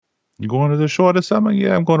You going to the shore this summer?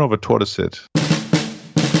 Yeah, I'm going over Tortoise. Hey,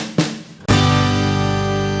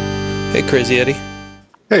 Crazy Eddie.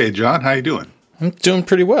 Hey, John. How you doing? I'm doing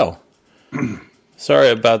pretty well. Sorry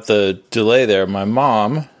about the delay there. My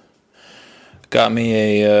mom got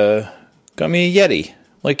me a Yeti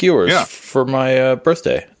like yours for my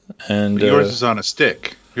birthday. And yours is on a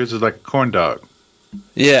stick. Yours is like a corn dog.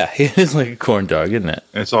 Yeah, it is like a corn dog, isn't it?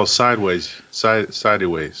 And it's all sideways.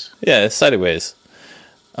 Sideways. Yeah, it's sideways.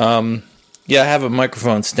 Yeah, I have a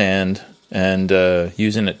microphone stand and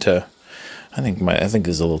using it to. I think this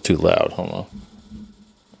is a little too loud. Hold on.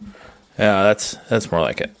 Yeah, that's more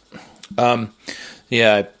like it.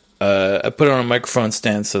 Yeah, I put it on a microphone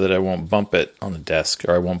stand so that I won't bump it on the desk,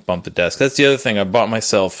 or I won't bump the desk. That's the other thing. I bought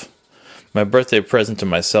myself. My birthday present to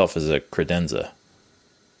myself is a credenza.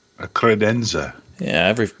 A credenza. Yeah,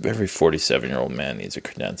 every 47-year-old man needs a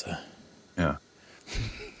credenza. Yeah.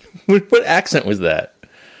 What accent was that?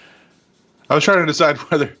 I was trying to decide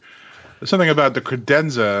whether there's something about the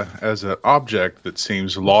credenza as an object that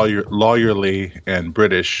seems lawyerly and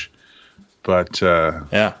British, but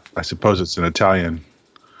yeah, I suppose it's an Italian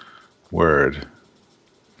word.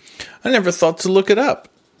 I never thought to look it up.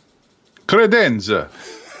 Credenza.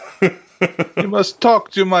 You must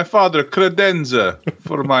talk to my father, credenza,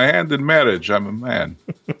 for my hand in marriage. I'm a man.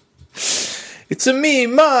 It's a me,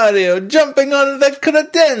 Mario, jumping on the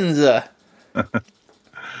credenza.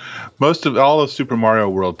 Most of all of Super Mario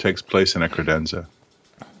World takes place in a credenza.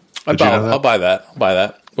 I'll buy that.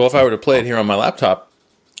 Well, if I were to play it here on my laptop,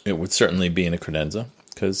 it would certainly be in a credenza.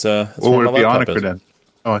 Because that's or would it be on a credenza?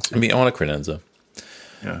 Oh, I see. It'd be on a credenza.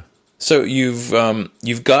 Yeah. So you've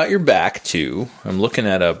got your back to. I'm looking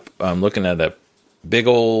at a big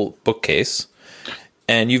old bookcase,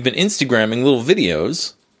 and you've been Instagramming little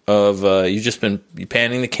videos of you've just been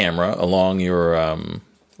panning the camera along your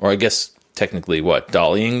or I guess technically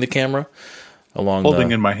dollying the camera along,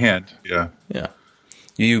 holding in my hand. Yeah. Yeah.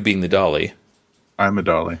 You being the dolly. I'm a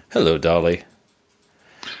dolly. Hello, Dolly.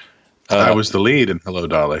 I was the lead in Hello,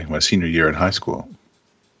 Dolly my senior year in high school.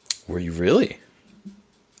 Were you really?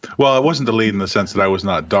 Well, I wasn't the lead in the sense that I was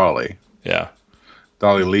not Dolly. Yeah.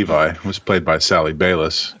 Dolly Levi was played by Sally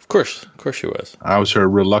Bayless. Of course she was. I was her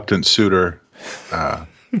reluctant suitor,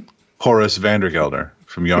 Horace Vandergelder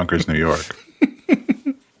from Yonkers, New York.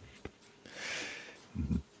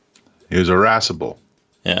 He was irascible.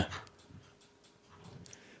 Yeah.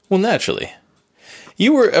 Well, naturally.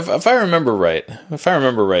 You were, if I remember right,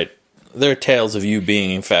 there are tales of you being,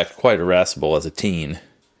 in fact, quite irascible as a teen.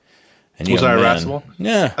 Was I irascible?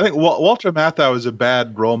 Yeah. I think Walter Matthau is a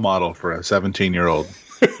bad role model for a 17-year-old.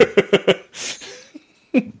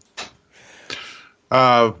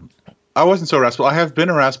 I wasn't so irascible. I have been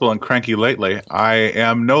irascible and cranky lately. I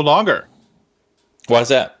am no longer. Why's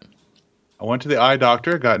that? I went to the eye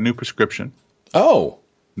doctor, got a new prescription. Oh.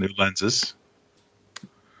 New lenses.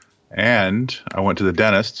 And I went to the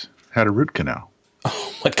dentist, had a root canal.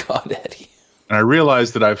 Oh, my God, Eddie. And I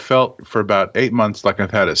realized that I've felt for about 8 months like I've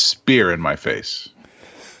had a spear in my face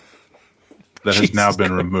that has now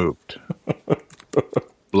been removed.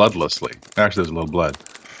 Bloodlessly. Actually, there's a little blood.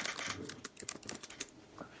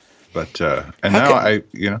 But, and now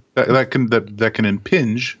that can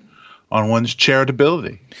impinge on one's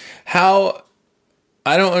charitability.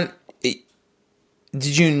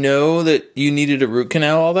 Did you know that you needed a root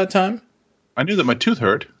canal all that time? I knew that my tooth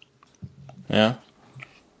hurt. Yeah.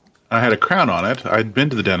 I had a crown on it. I'd been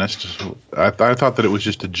to the dentist. I thought that it was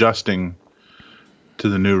just adjusting to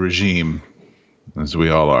the new regime, as we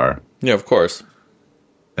all are. Yeah, of course.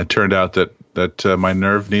 It turned out that my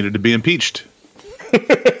nerve needed to be impeached.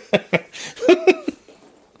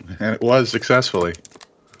 And it was successfully.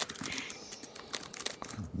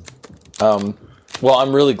 Well,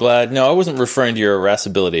 I'm really glad. No, I wasn't referring to your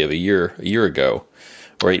irascibility of a year ago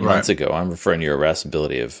or 8 months ago. I'm referring to your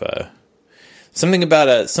irascibility of something about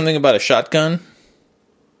a shotgun.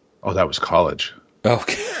 Oh, that was college.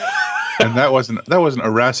 Okay. And that wasn't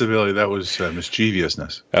irascibility. That was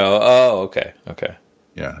mischievousness. Oh, okay.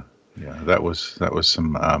 Yeah. That was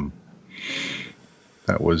some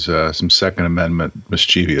Second Amendment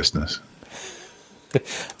mischievousness.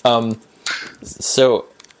 So,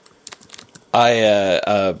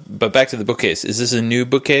 but back to the bookcase. Is this a new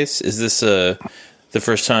bookcase? Is this the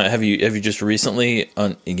first time? Have you just recently,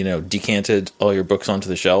 decanted all your books onto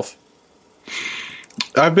the shelf?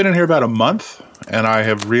 I've been in here about a month, and I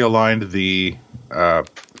have realigned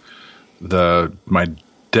my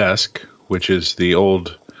desk, which is the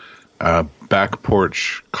old back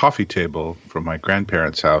porch coffee table from my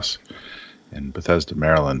grandparents' house in Bethesda,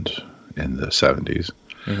 Maryland, in the 70s.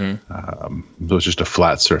 Mm-hmm. It was just a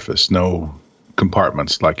flat surface, no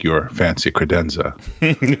compartments like your fancy credenza.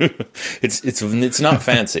 It's not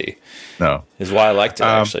fancy. No, is why I liked it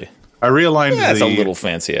actually. I realigned. Yeah, it's a little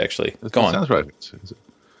fancy actually. Go on. Sounds right. Is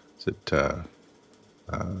it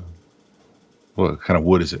what kind of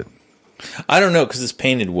wood is it? I don't know because it's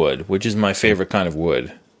painted wood, which is my favorite kind of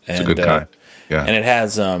wood. And, it's a good kind. Yeah, and it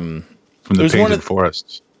has from the painted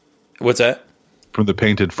forests. What's that? From the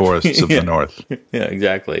painted forests of the north. Yeah,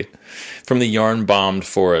 exactly. From the yarn-bombed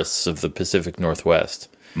forests of the Pacific Northwest.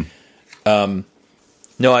 No,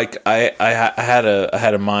 I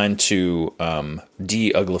had a mind to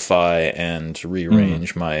de-uglify and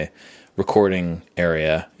rearrange my recording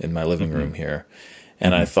area in my living room here.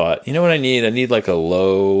 And I thought, you know what I need? I need like a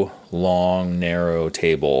low, long, narrow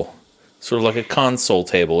table, sort of like a console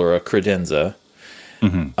table or a credenza.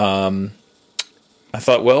 I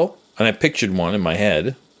thought, well, and I pictured one in my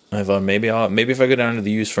head. I thought maybe if I go down to the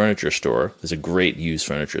used furniture store, there's a great used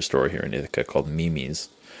furniture store here in Ithaca called Mimi's.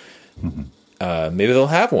 Maybe they'll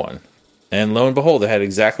have one. And lo and behold, they had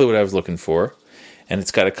exactly what I was looking for. And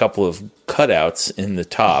it's got a couple of cutouts in the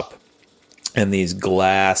top, and these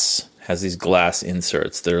glass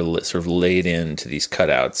inserts that are sort of laid into these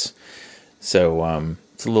cutouts. So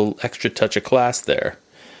it's a little extra touch of class there.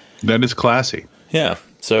 That is classy. Yeah.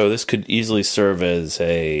 So this could easily serve as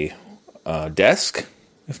a desk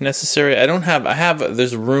if necessary.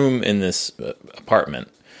 There's a room in this apartment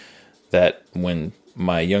that when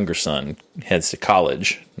my younger son heads to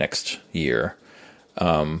college next year,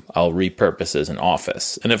 I'll repurpose as an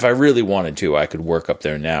office. And if I really wanted to, I could work up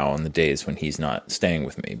there now on the days when he's not staying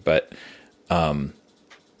with me. But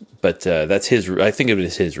that's his. I think of it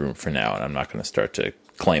as his room for now, and I'm not going to start to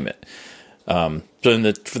claim it. So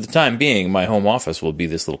for the time being, my home office will be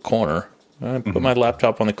this little corner. I put my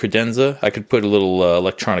laptop on the credenza. I could put a little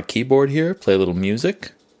electronic keyboard here, play a little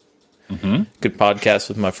music. Could podcast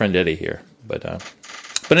with my friend Eddie here. But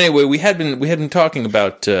anyway, we had been talking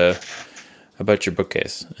about your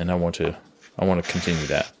bookcase, and I want to continue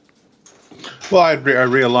that. Well, I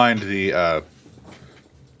realigned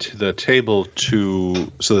the table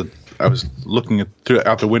so that I was looking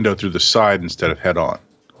out the window through the side instead of head on.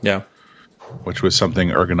 Yeah. Which was something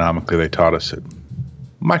ergonomically they taught us at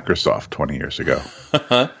Microsoft 20 years ago.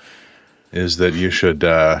 Is that you should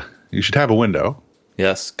have a window.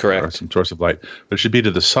 Yes, correct. Or some source of light, but it should be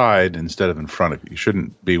to the side instead of in front of you. You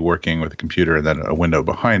shouldn't be working with a computer and then a window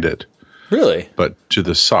behind it. Really? But to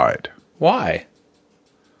the side. Why?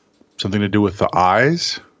 Something to do with the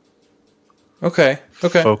eyes. Okay.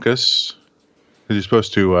 Focus. Because you're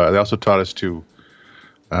supposed to. They also taught us to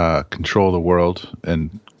control the world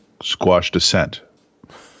and squash dissent.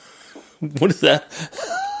 What is that?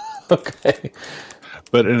 Okay.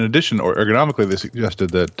 But in addition, or ergonomically, they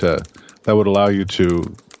suggested that that would allow you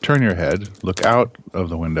to turn your head, look out of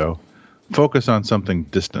the window, focus on something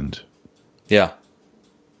distant. Yeah.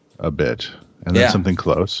 A bit. And then something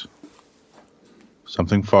close.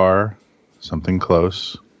 Something far. Something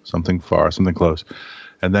close. Something far. Something close.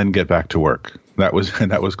 And then get back to work. That was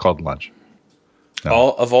called lunch.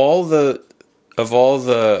 No. Of all the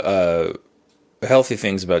healthy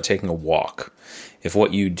things about taking a walk, if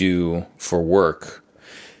what you do for work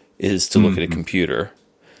is to look at a computer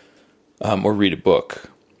or read a book,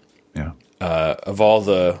 of all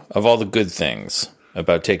the good things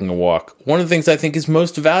about taking a walk, one of the things I think is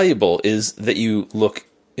most valuable is that you look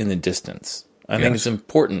in the distance. I think it's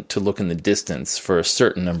important to look in the distance for a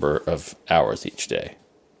certain number of hours each day.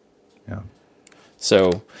 Yeah.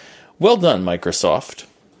 So, well done, Microsoft.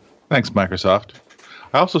 Thanks, Microsoft.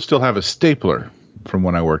 I also still have a stapler from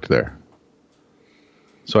when I worked there.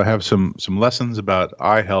 So I have some lessons about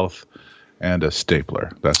eye health and a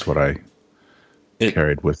stapler. That's what I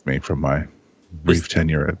carried with me from my brief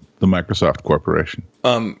tenure at the Microsoft Corporation.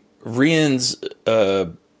 Rian's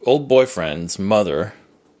old boyfriend's mother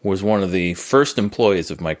was one of the first employees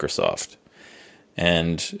of Microsoft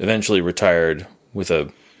and eventually retired with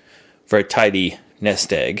a very tidy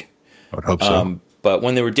nest egg. I would hope so. But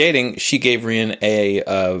when they were dating, she gave Rian a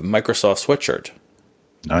Microsoft sweatshirt.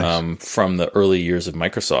 Nice. From the early years of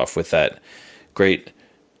Microsoft with that great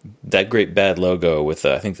bad logo with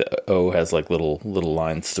I think the O has like little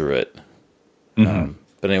lines through it. But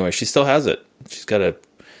anyway, she still has it. She's got a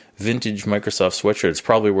vintage Microsoft sweatshirt. It's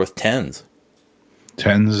probably worth tens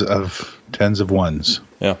of ones.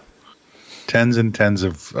 Yeah. Tens and tens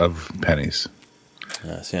of pennies.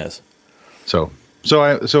 Yes. So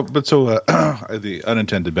the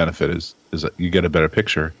unintended benefit is that you get a better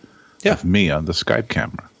picture of me on the Skype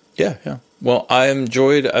camera. Yeah. Well, I've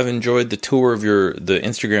enjoyed the tour of the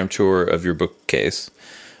Instagram tour of your bookcase.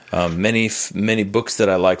 Many books that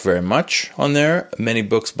I like very much on there. Many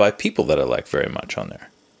books by people that I like very much on there.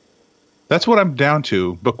 That's what I'm down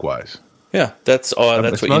to book-wise. Yeah, that's all.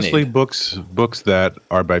 That's It's what you mostly need. books that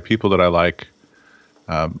are by people that I like.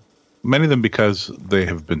 Many of them because they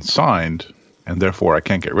have been signed, and therefore I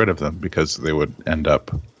can't get rid of them because they would end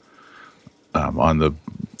up on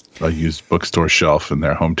a used bookstore shelf in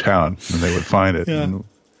their hometown, and they would find it. Yeah. And,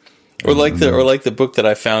 Or like the book that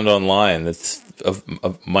I found online. That's of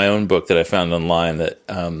my own book that I found online. That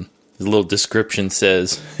the little description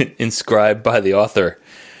says, inscribed by the author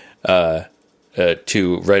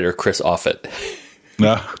to writer Chris Offutt.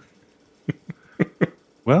 no.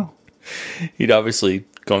 Well, He'd obviously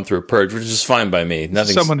gone through a purge, which is fine by me. this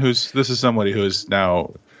is somebody who is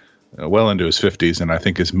now well into his 50s, and I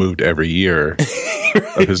think has moved every year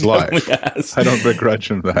of his life. Has. I don't begrudge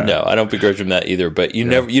him that. No, I don't begrudge him that either. But you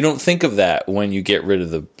don't think of that when you get rid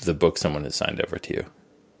of the book someone has signed over to you.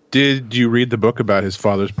 Did you read the book about his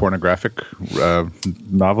father's pornographic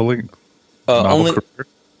novel career?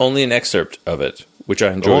 Only an excerpt of it, which I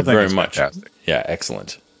whole enjoyed thing very is much. fantastic. Yeah,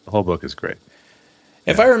 excellent. The whole book is great.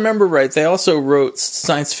 If I remember right, they also wrote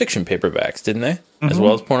science fiction paperbacks, didn't they? As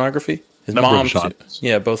well as pornography. His Number of mom, genres.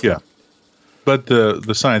 yeah, both. Yeah. But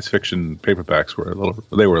the science fiction paperbacks were a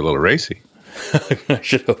little racy. I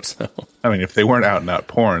should hope so. I mean, if they weren't out and out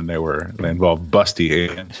porn, they involved busty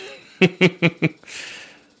aliens.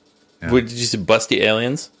 Yeah. What did you say? Busty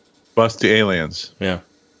aliens? Busty aliens. Yeah.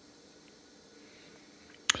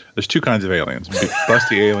 There's two kinds of aliens: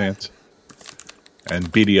 busty aliens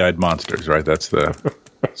and beady-eyed monsters. Right? That's the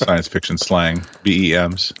science fiction slang.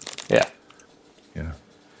 BEMs. Yeah. Yeah.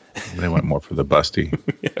 They went more for the busty.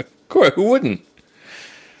 Yeah. Of course, who wouldn't?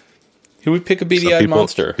 Who would pick a beady-eyed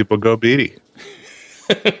monster? People go beady.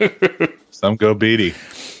 Some go beady.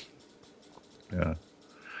 Yeah.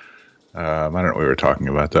 I don't know what we were talking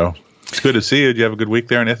about, though. It's good to see you. Did you have a good week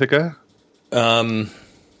there in Ithaca? To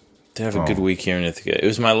have a good week here in Ithaca. It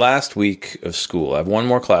was my last week of school. I have one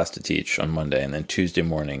more class to teach on Monday, and then Tuesday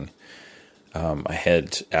morning, I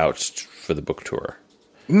head out for the book tour.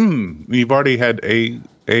 You've already had a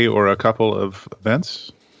or a couple of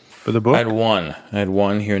events for the book? I had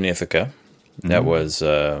one here in Ithaca. That was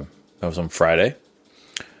on Friday.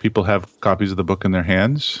 People have copies of the book in their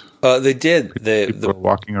hands? They did. People are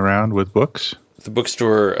walking around with books? The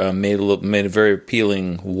bookstore made a very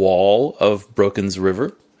appealing wall of Broken's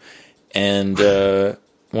River, and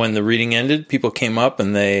when the reading ended, people came up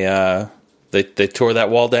and they tore that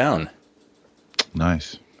wall down.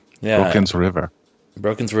 Nice. Yeah, Broken's River.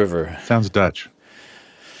 Sounds Dutch.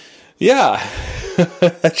 Yeah,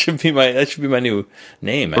 that should be my new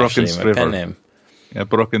name. Broken's actually, my pen River. name. Yeah,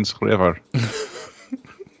 Broken's River.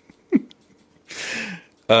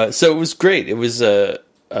 So it was great. It was a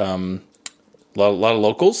lot of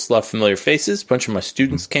locals, a lot of familiar faces. A bunch of my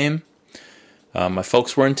students came. My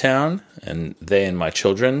folks were in town, and they and my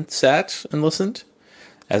children sat and listened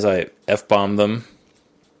as I f-bombed them.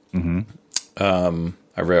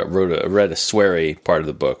 I read a sweary part of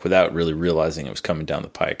the book without really realizing it was coming down the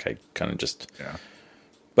pike. I kind of just... Yeah.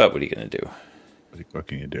 But what are you going to do? What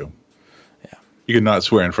can you do? Yeah. You can not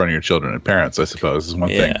swear in front of your children and parents, I suppose, is one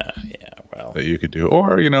thing Well... that you could do.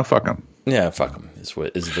 Or, fuck them. Yeah, fuck them is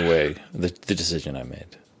the way, the decision I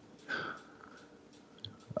made.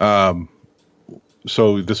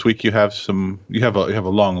 So this week you have a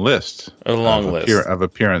long list. List of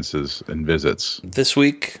appearances and visits. This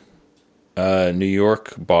week, New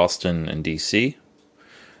York, Boston, and DC,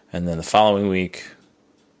 and then the following week,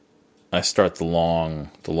 I start the long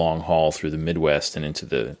haul through the Midwest and into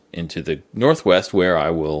the Northwest, where I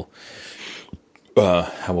will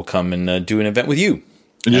come and do an event with you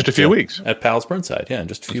In just a few weeks. at Palace Burnside. Yeah, in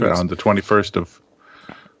just a few Right, weeks. on the 21st of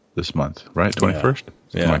this month, right? 21st?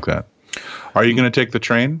 Something like that. Are you going to take the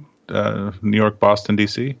train? New York, Boston,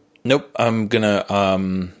 DC? Nope. I'm gonna.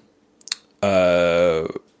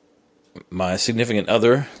 My significant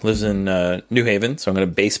other lives in New Haven, so I'm going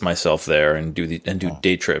to base myself there and do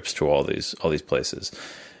day trips to all these places.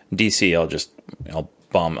 DC, I'll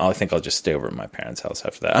bomb. I think I'll just stay over at my parents' house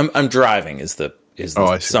after that. I'm driving. Is the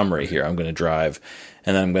summary here? I'm going to drive,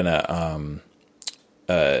 and then I'm going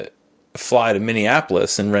to fly to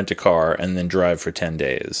Minneapolis and rent a car, and then drive for 10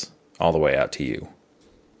 days all the way out to you.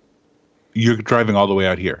 You're driving all the way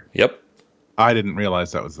out here? Yep. I didn't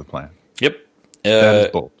realize that was the plan. Yep. That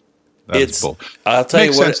is bold. That is bold. I'll tell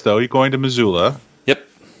Makes you what. sense, though. You're going to Missoula. Yep.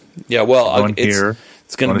 Yeah, well,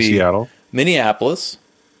 It's going to be Seattle. Minneapolis,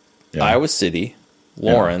 Yeah. Iowa City,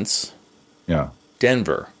 Lawrence, Yeah.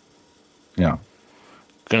 Denver. Yeah.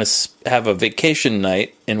 Going to have a vacation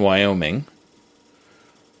night in Wyoming.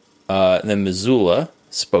 Then Missoula,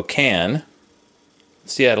 Spokane,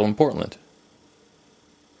 Seattle, and Portland.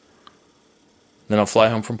 Then I'll fly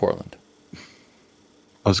home from Portland.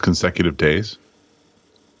 Those consecutive days?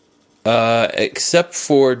 Except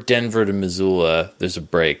for Denver to Missoula, there's a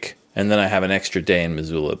break. And then I have an extra day in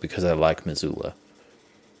Missoula because I like Missoula.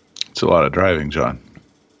 It's a lot of driving, John.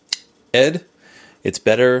 Ed, it's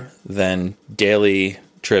better than daily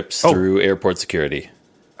trips through airport security.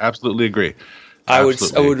 Absolutely agree. I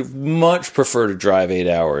would much prefer to drive 8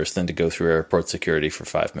 hours than to go through airport security for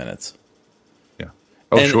 5 minutes. Yeah.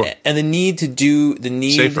 Oh, sure. And the need to do the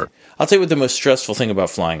need. Safer. I'll tell you what the most stressful thing about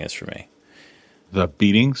flying is for me. The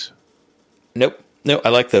beatings? Nope. No, I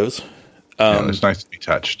like those. It's nice to be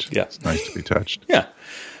touched. Yeah. It's nice to be touched. Yeah.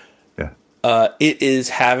 Yeah. It is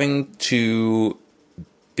having to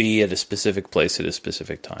be at a specific place at a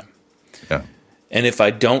specific time. Yeah. And if I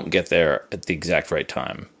don't get there at the exact right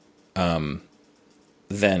time,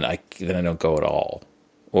 then I don't go at all,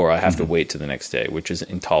 or I have to wait to the next day, which is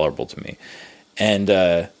intolerable to me. And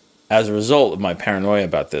as a result of my paranoia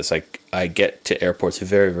about this, I get to airports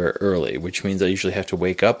very, very early, which means I usually have to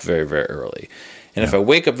wake up very, very early. And if I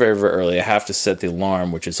wake up very, very early, I have to set the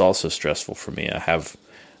alarm, which is also stressful for me. I have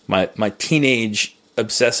my teenage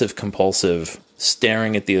obsessive compulsive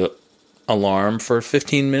staring at the alarm for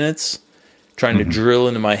 15 minutes, trying to drill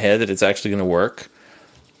into my head that it's actually going to work.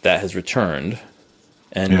 That has returned.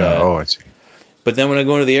 And I see. But then when I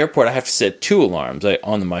go into the airport, I have to set 2 alarms.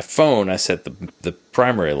 On my phone, I set the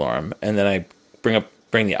primary alarm, and then I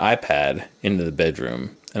bring the iPad into the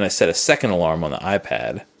bedroom, and I set a second alarm on the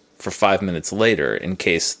iPad for 5 minutes later in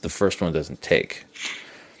case the first one doesn't take.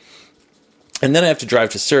 And then I have to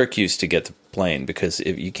drive to Syracuse to get the plane because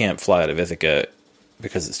you can't fly out of Ithaca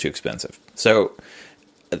because it's too expensive. So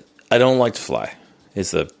I don't like to fly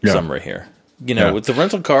is the summary here. With the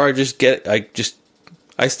rental car,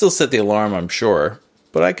 I still set the alarm, I'm sure,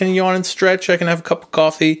 but I can yawn and stretch. I can have a cup of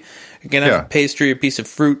coffee. I can have a pastry, a piece of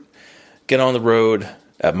fruit, get on the road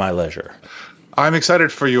at my leisure. I'm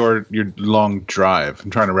excited for your long drive.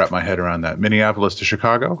 I'm trying to wrap my head around that. Minneapolis to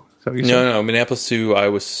Chicago? Is that what you said? No, Minneapolis to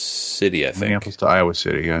Iowa City, I think. Minneapolis to Iowa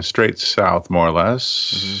City. Yeah, straight south, more or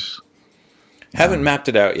less. Mm-hmm. Haven't mapped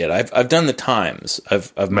it out yet. I've done the times.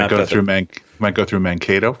 I've mapped out. Might go through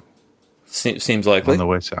Mankato. Seems likely. On the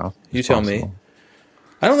way south. You tell me.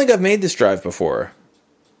 I don't think I've made this drive before.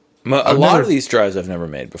 A lot of these drives I've never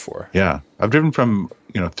made before. Yeah. I've driven from,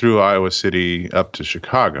 through Iowa City up to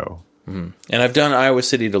Chicago. Mm-hmm. And I've done Iowa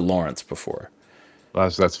City to Lawrence before.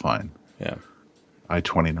 That's fine. Yeah.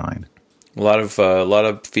 I-29. A lot of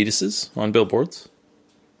fetuses on billboards.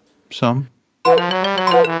 Some.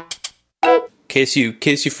 Case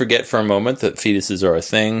you forget for a moment that fetuses are a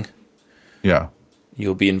thing. Yeah.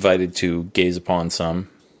 You'll be invited to gaze upon some.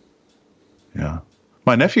 Yeah.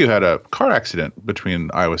 My nephew had a car accident between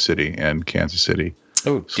Iowa City and Kansas City.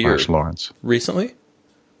 Oh, dear. / Lawrence. Recently?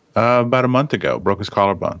 About a month ago. Broke his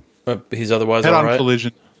collarbone. He's otherwise all right?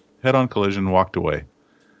 Head-on collision, walked away.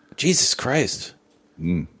 Jesus Christ.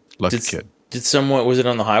 Lucky kid. Did someone, was it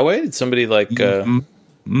on the highway? Did somebody jump to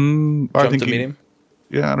meet him?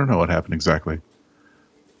 Yeah, I don't know what happened exactly.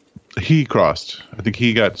 He crossed. I think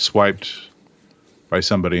he got swiped by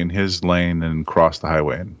somebody in his lane and crossed the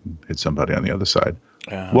highway and hit somebody on the other side.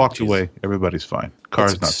 Walked away. Everybody's fine.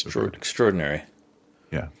 Car's not so good. Extraordinary.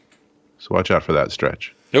 Yeah. So watch out for that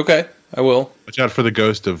stretch. Okay, I will. Watch out for the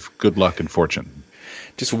ghost of good luck and fortune.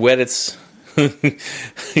 Just whet its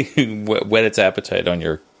whet its appetite on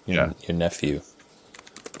your nephew.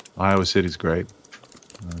 Iowa City's great.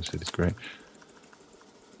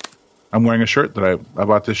 I'm wearing a shirt that I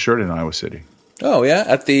bought this shirt in Iowa City. Oh yeah,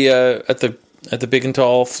 at the big and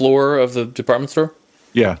tall floor of the department store.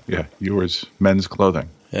 Yeah. Yours, men's clothing.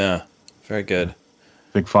 Yeah, very good.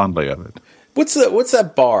 Think fondly of it. What's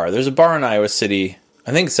that bar? There's a bar in Iowa City.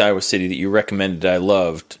 I think it's Iowa City that you recommended. I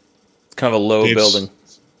loved. It's kind of a low building.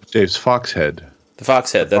 Dave's Foxhead. The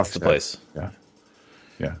Foxhead. That's the place. Yeah.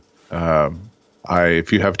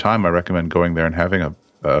 If you have time, I recommend going there and having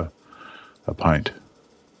a pint.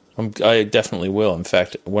 I definitely will. In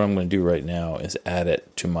fact, what I'm going to do right now is add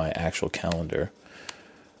it to my actual calendar.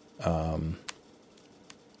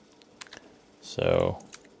 So,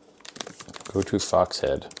 go to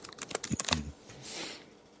Foxhead.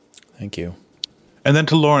 Thank you. And then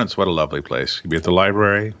to Lawrence, what a lovely place. You'll be at the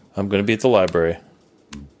library. I'm going to be at the library.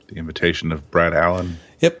 The invitation of Brad Allen.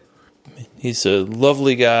 Yep. He's a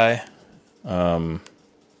lovely guy. Anyone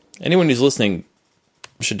who's listening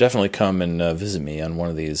should definitely come and visit me on one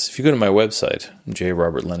of these. If you go to my website,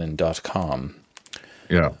 jrobertlennon.com,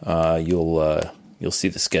 you'll see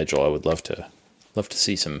the schedule. I would love to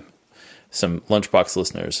see some some Lunchbox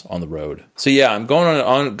listeners on the road. So yeah, I'm going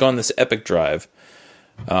on this epic drive.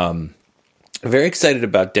 Very excited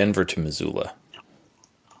about Denver to Missoula.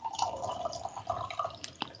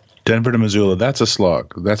 Denver to Missoula, that's a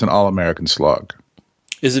slog. That's an all-American slog.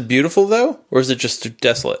 Is it beautiful, though? Or is it just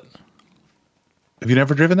desolate? Have you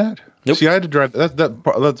never driven that? Nope. See, I had to drive. That's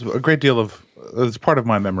a great deal of. That's part of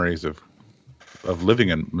my memories of living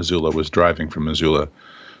in Missoula was driving from Missoula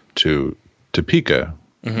to Topeka.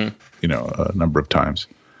 Mm-hmm. You know, a number of times,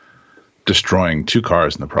 destroying 2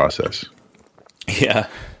 cars in the process. Yeah.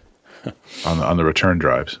 on the return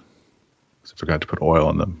drives, I forgot to put oil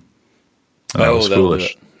in them. And that was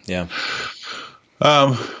foolish. Yeah.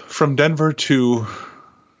 From Denver to,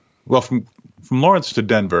 well, from Lawrence to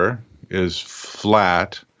Denver is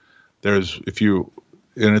flat.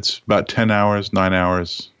 It's about 10 hours, 9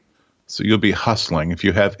 hours. So you'll be hustling. If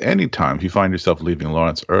you have any time, if you find yourself leaving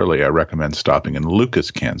Lawrence early, I recommend stopping in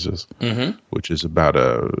Lucas, Kansas, which is about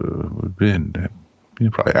probably an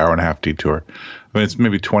hour and a half detour. I mean, it's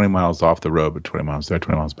maybe 20 miles off the road, but 20 miles there,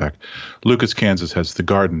 20 miles back. Lucas, Kansas has the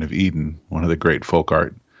Garden of Eden, one of the great folk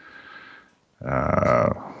art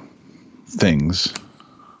things.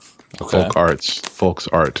 Okay. Folk's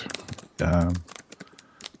art that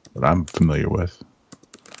I'm familiar with.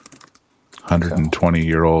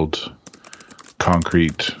 120-year-old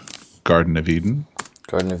concrete Garden of Eden.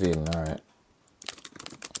 Garden of Eden, all right.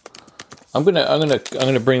 I'm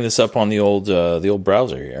gonna bring this up on the old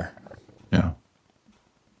browser here. Yeah.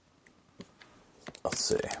 Let's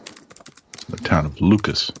see. The town of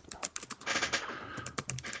Lucas.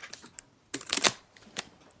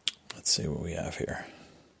 Let's see what we have here.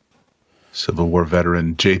 Civil War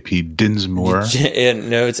veteran J.P. Dinsmore.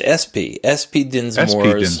 No, it's SP. SP Dinsmore.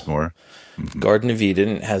 SP Dinsmore. Mm-hmm. Garden of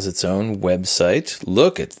Eden has its own website.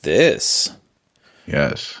 Look at this.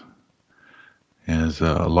 Yes. It has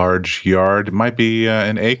a large yard. It might be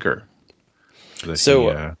an acre.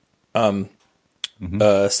 So,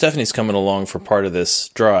 Stephanie's coming along for part of this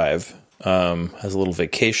drive. Has a little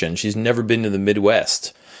vacation. She's never been to the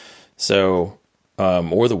Midwest, so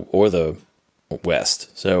or the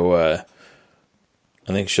West. So I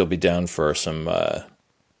think she'll be down for some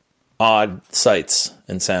odd sights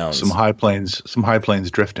and sounds. Some high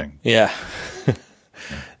plains drifting. Yeah.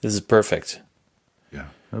 This is perfect. Yeah,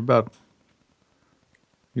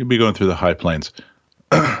 you'll be going through the high plains.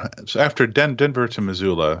 So after Denver to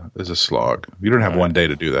Missoula is a slog. You don't have one day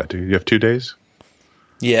to do that, do you? You have 2 days?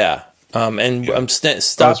 Yeah. And yeah. I'm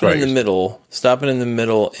stopping in the middle. Stopping in the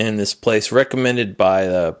middle in this place recommended by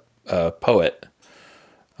the poet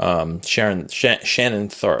Shannon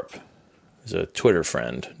Thorpe, who's a Twitter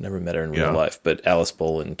friend. Never met her in real life, but Alice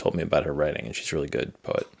Bolin told me about her writing, and she's a really good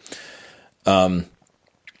poet.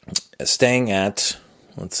 Staying at,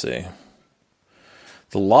 let's see,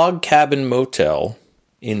 the Log Cabin Motel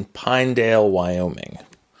in Pinedale, Wyoming.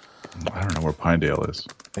 I don't know where Pinedale is.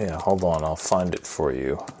 Yeah, hold on, I'll find it for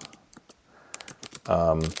you.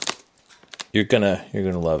 You're gonna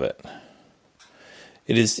love it.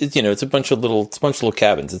 It's a bunch of little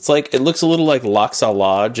cabins. It looks a little like Loxaw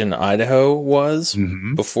Lodge in Idaho was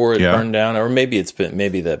before it burned down, or maybe they built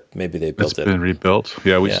it. It's been rebuilt.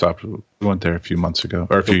 Yeah, we stopped. We went there a few months ago,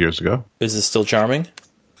 or a few years ago. Is it still charming?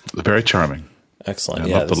 Very charming. Excellent. I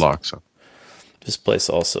love the Loxaw. This place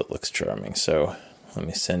also looks charming. So let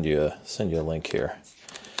me send you a link here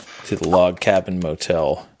to the Log Cabin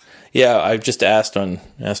Motel. Yeah, I've just asked on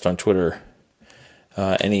Twitter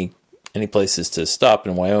any places to stop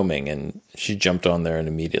in Wyoming, and she jumped on there and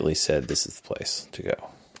immediately said, "This is the place to go."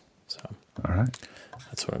 So, all right,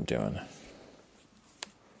 that's what I'm doing.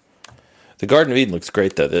 The Garden of Eden looks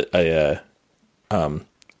great, though.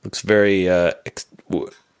 Looks very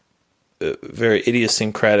very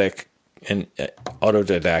idiosyncratic and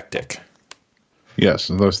autodidactic. Yes,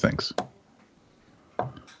 those things.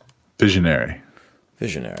 Visionary.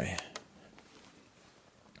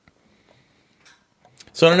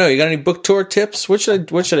 So I don't know. You got any book tour tips? What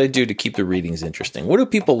should I do to keep the readings interesting? What do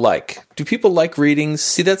people like? Do people like readings?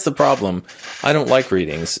 See, that's the problem. I don't like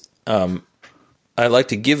readings. I like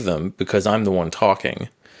to give them because I'm the one talking.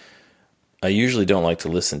 I usually don't like to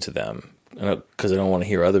listen to them because I don't want to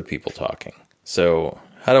hear other people talking. So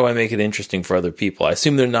how do I make it interesting for other people? I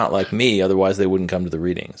assume they're not like me, otherwise they wouldn't come to the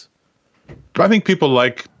readings. I think people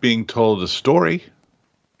like being told a story.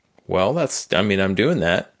 Well, I'm doing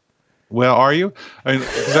that. Well, are you? I mean,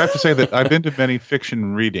 'cause I have to say that I've been to many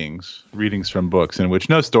fiction readings from books in which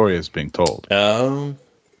no story is being told. Oh.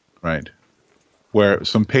 Right. Where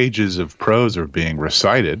some pages of prose are being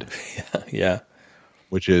recited. Yeah.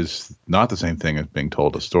 Which is not the same thing as being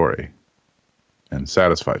told a story and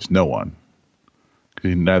satisfies no one.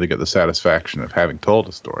 You neither get the satisfaction of having told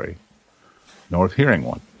a story nor of hearing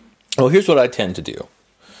one. Well, here's what I tend to do.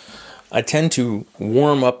 I tend to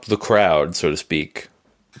warm up the crowd, so to speak.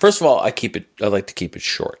 First of all, I like to keep it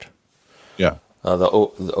short. Yeah. The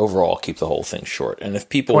overall, keep the whole thing short. And if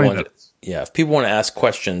people if people want to ask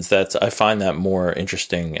questions, I find that more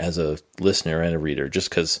interesting as a listener and a reader, just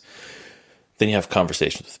because then you have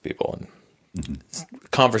conversations with people, and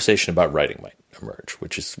conversation about writing might emerge,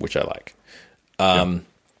 which I like.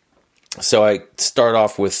 So I start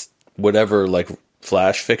off with whatever like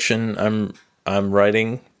flash fiction I'm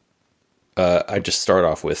writing. I just start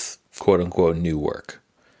off with quote unquote new work.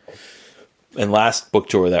 And last book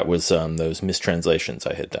tour, that was those mistranslations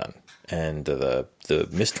I had done, and the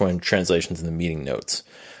mistranslations and the meeting notes.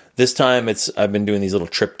 This time I've been doing these little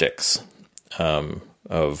triptychs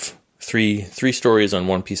of three stories on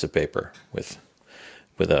one piece of paper with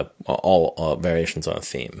all variations on a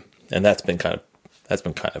theme, and that's been kind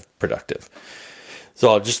of productive.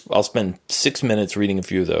 So I'll spend 6 minutes reading a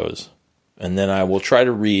few of those, and then I will try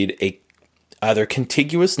to read a either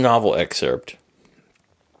contiguous novel excerpt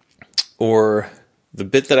or the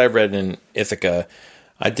bit that I read in Ithaca.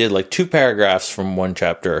 I did like 2 paragraphs from one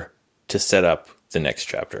chapter to set up the next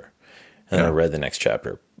chapter, and then I read the next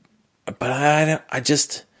chapter. But I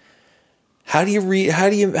just, how do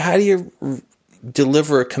you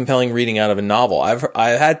deliver a compelling reading out of a novel? I've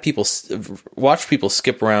had people watch people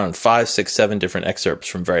skip around 5, 6, 7 different excerpts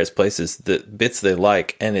from various places, the bits they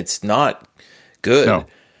like, and it's not good. No,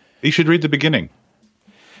 you should read the beginning.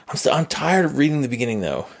 I'm tired of reading the beginning,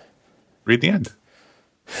 though. Read the end.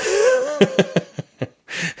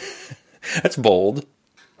 That's bold.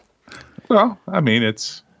 Well, I mean,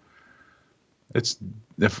 if it's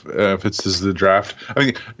the draft. I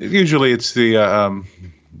mean, usually it's the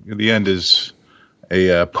end is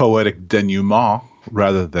a poetic denouement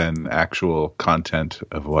rather than actual content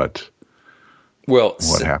of what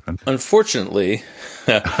happened. Unfortunately,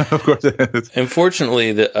 of course,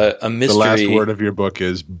 unfortunately, a mystery. The last word of your book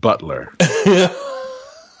is butler.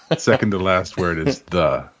 Second to last word is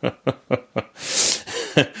the.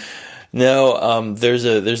 No, there's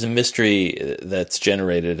a mystery that's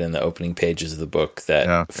generated in the opening pages of the book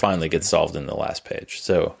that finally gets solved in the last page.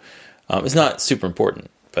 So it's not super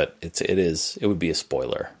important, but it would be a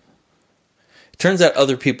spoiler. It turns out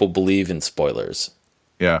other people believe in spoilers.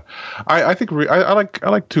 Yeah, I think I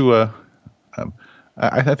like to.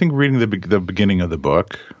 I think reading the beginning of the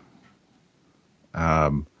book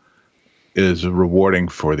is rewarding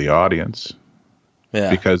for the audience. Yeah,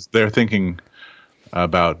 because they're thinking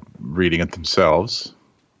about reading it themselves,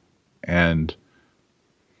 and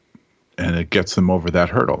it gets them over that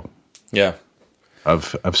hurdle. Yeah,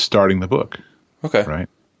 of starting the book. Okay, right.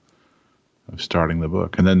 Of starting the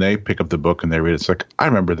book, and then they pick up the book and they read it. It's like, I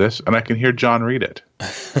remember this, and I can hear John read it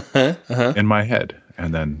in my head,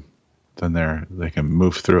 and then they can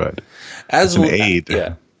move through it as an aid.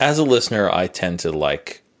 Yeah, as a listener, I tend to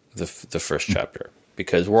like the first chapter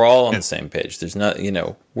because we're all on the same page. There's not,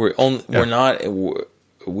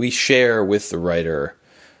 we share with the writer.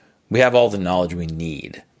 We have all the knowledge we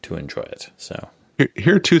need to enjoy it. So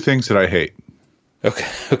here are 2 things that I hate.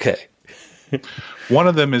 Okay. One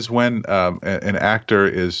of them is when an actor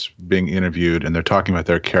is being interviewed and they're talking about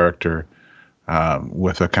their character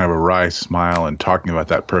with a kind of a wry smile and talking about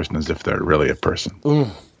that person as if they're really a person.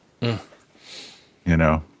 You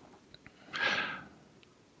know?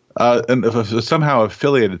 And somehow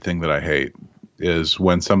affiliated thing that I hate is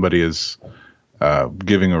when somebody is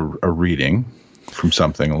giving a reading from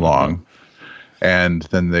something long, and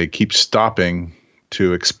then they keep stopping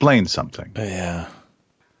to explain something. Yeah.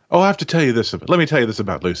 Oh, I have to tell you this. Let me tell you this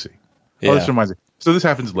about Lucy. Yeah. Oh, this reminds me. So this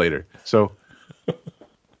happens later. So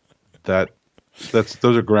those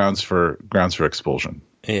are grounds for expulsion.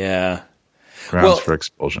 Yeah. Grounds for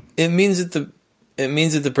expulsion. It means that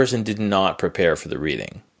the person did not prepare for the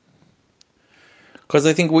reading. Because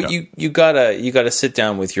I think you gotta sit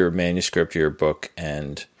down with your manuscript, your book,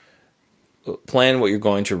 and plan what you're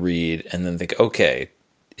going to read, and then think, okay,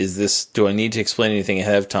 do I need to explain anything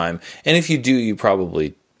ahead of time? And if you do, you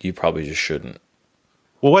probably just shouldn't.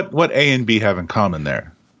 Well, what A and B have in common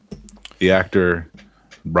there? The actor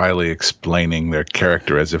wryly explaining their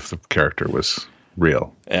character as if the character was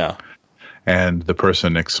real. Yeah. And the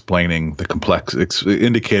person explaining the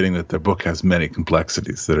indicating that their book has many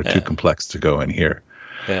complexities that are too complex to go in here.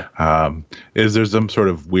 Yeah. Is there some sort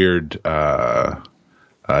of weird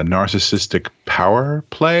narcissistic power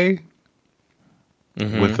play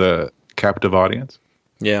with a captive audience?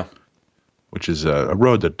 Yeah. Which is a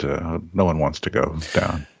road that no one wants to go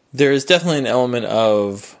down. There is definitely an element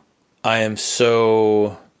of, I am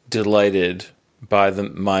so delighted by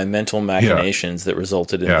my mental machinations that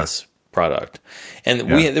resulted in this product. And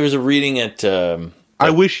there was a reading at. I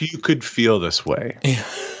wish you could feel this way,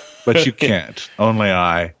 but you can't. Only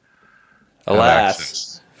I.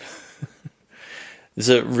 Alas. There's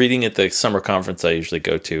a reading at the summer conference I usually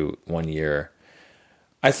go to one year.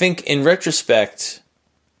 I think in retrospect,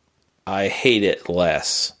 I hate it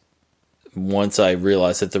less once I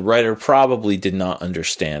realized that the writer probably did not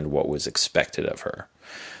understand what was expected of her.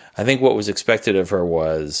 I think what was expected of her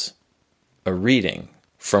was a reading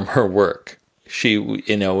from her work. She,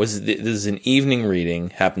 this is an evening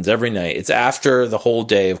reading, happens every night. It's after the whole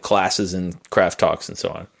day of classes and craft talks and so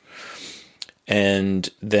on. And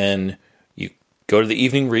then you go to the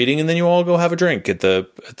evening reading, and then you all go have a drink at the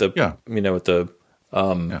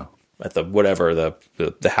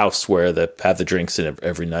house where they have the drinks in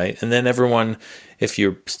every night. And then everyone, if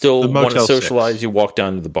you still want to socialize, 6. You walk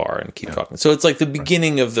down to the bar and keep talking. So it's like the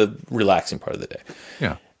beginning of the relaxing part of the day.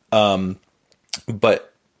 Yeah.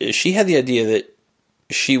 But she had the idea that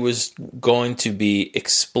she was going to be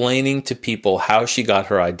explaining to people how she got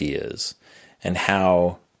her ideas and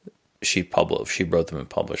how she wrote them and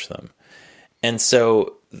published them. And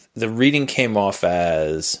so the reading came off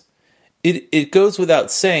as, it goes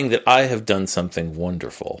without saying that I have done something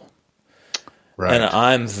wonderful. Right. And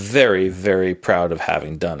I'm very, very proud of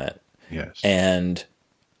having done it. Yes. And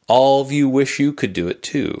all of you wish you could do it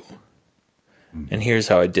too. And here's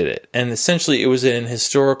how I did it. And essentially it was an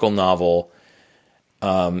historical novel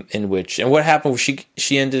in which, and what happened was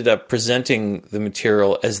she ended up presenting the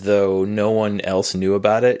material as though no one else knew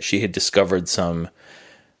about it. She had discovered some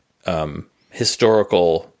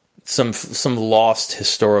historical, some lost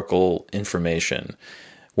historical information,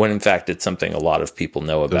 when in fact it's something a lot of people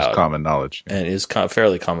know about. There's common knowledge. And it is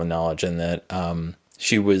fairly common knowledge, and that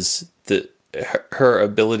she was, her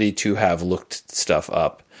ability to have looked stuff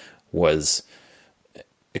up was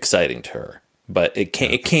exciting to her. But it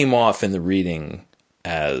came off in the reading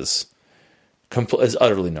as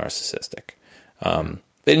utterly narcissistic. But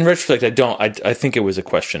in retrospect, I think it was a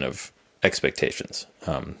question of expectations.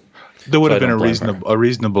 There would have been a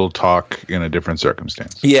reasonable talk in a different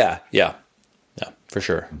circumstance. Yeah, for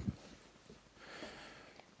sure.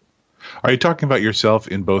 Are you talking about yourself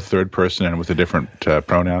in both third person and with a different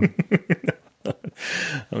pronoun?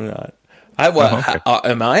 I'm not. Okay.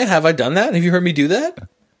 Am I? Have I done that? Have you heard me do that?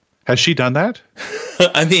 Has she done that?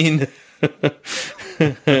 I mean,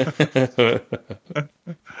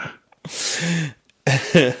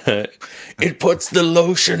 it puts the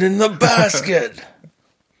lotion in the basket.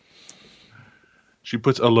 She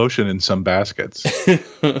puts a lotion in some baskets.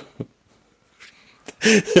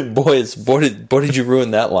 Boy, did you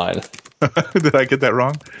ruin that line? Did I get that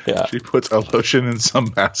wrong? Yeah. She puts a lotion in some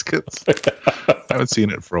baskets. I haven't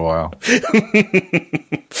seen it for a while.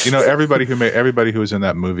 Everybody who was in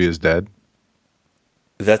that movie is dead.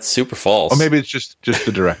 That's super false. Or maybe it's just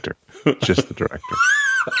the director. Just the director.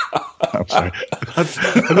 I'm sorry.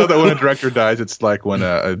 I know that when a director dies, it's like when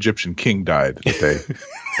an Egyptian king died, that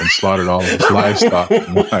and slaughtered all of his livestock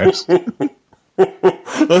and wives.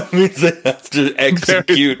 That means they have to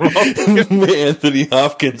execute Anthony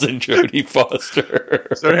Hopkins and Jodie Foster.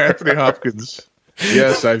 Sir Anthony Hopkins.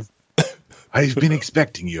 Yes, I've been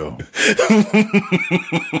expecting you.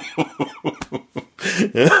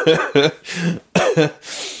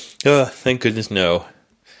 Oh, thank goodness, no.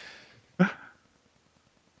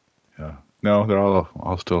 Yeah, no, they're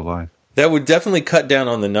all still alive. That would definitely cut down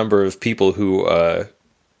on the number of people who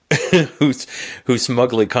who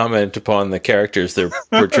smugly comment upon the characters they're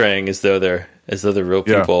portraying as though they're real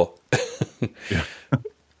people. Yeah.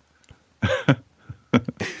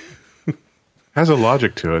 Has a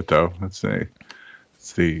logic to it, though. It's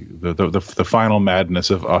the final madness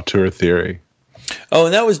of auteur theory. Oh,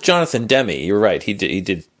 and that was Jonathan Demme. You're right. He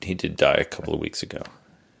did die a couple of weeks ago.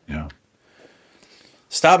 Yeah.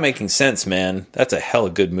 Stop Making Sense, man. That's a hella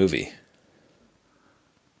good movie.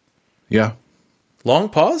 Yeah. Long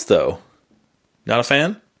pause, though. Not a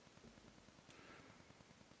fan?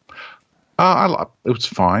 It was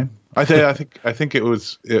fine. I think it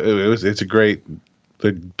was. It's a great.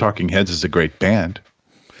 The Talking Heads is a great band.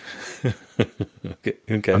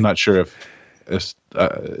 Okay. I'm not sure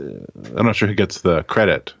I'm not sure who gets the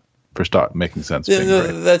credit for Stop Making Sense.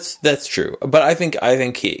 That's true. But I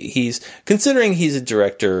think he's, considering he's a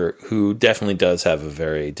director who definitely does have a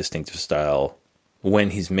very distinctive style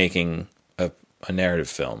when he's making a narrative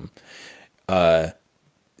film.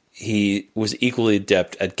 He was equally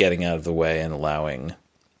adept at getting out of the way and allowing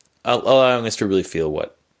us to really feel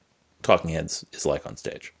what Talking Heads is like on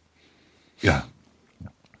stage. Yeah.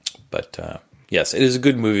 But yes, it is a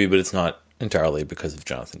good movie, but it's not entirely because of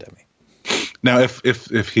Jonathan Demme. Now, if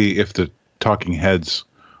the Talking Heads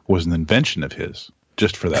was an invention of his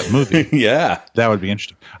just for that movie, Yeah. that would be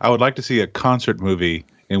interesting. I would like to see a concert movie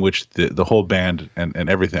in which the whole band and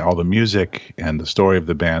everything, all the music and the story of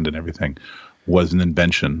the band and everything, was an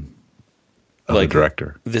invention of the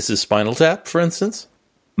director. This is Spinal Tap, for instance?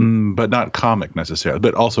 But not comic necessarily,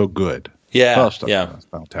 but also good. Yeah, Well,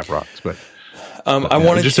 Spinal Tap rocks, but I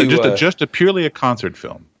wanted just a purely a concert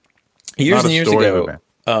film. Years not and a years story ago, of a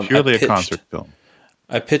band. Purely a concert film.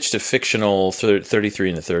 I pitched a fictional 33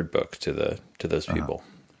 and a third book to those people.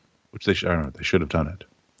 Which I don't know, they should have done it.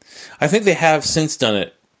 I think they have since done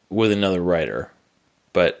it with another writer,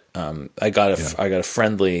 but I got a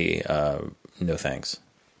friendly no thanks.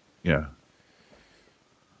 Yeah.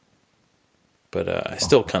 But I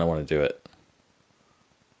still kind of want to do it.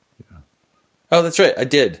 Yeah. Oh, that's right. I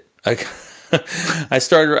did. I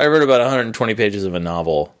wrote about 120 pages of a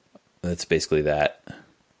novel. That's basically that.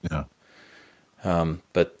 Yeah.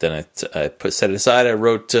 But then I set it aside. I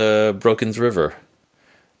wrote Broken's River,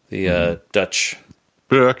 the Dutch.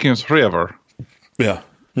 Broken's River. Yeah.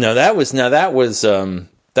 No, that was Stephen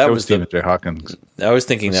J. Hawkins. I was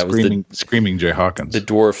thinking that was Screaming J. Hawkins. the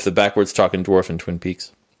dwarf, the backwards talking dwarf in Twin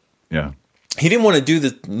Peaks. Yeah. He didn't want to do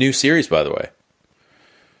the new series, by the way.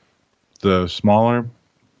 The smaller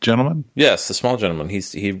gentleman? Yes, the small gentleman.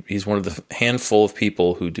 He's one of the handful of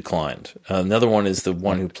people who declined. Another one is the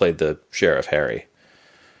one who played the sheriff, Harry.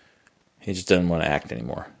 He just doesn't want to act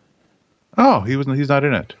anymore. Oh, he's not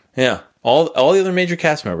in it. Yeah, all the other major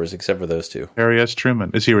cast members except for those two. Harry S.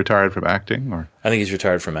 Truman. Is he retired from acting, or? I think he's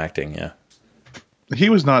retired from acting. Yeah. He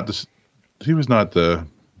was not the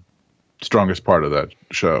strongest part of that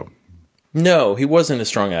show. No, he wasn't a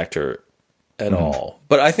strong actor at all.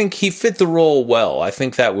 But I think he fit the role well. I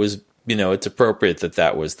think that was, it's appropriate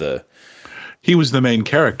that was the... He was the main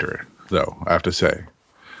character, though, I have to say.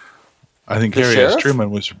 I think The Harry sheriff? S. Truman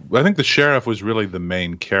was... I think the sheriff was really the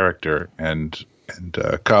main character, and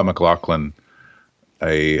Kyle MacLachlan,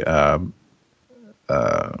 an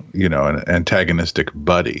antagonistic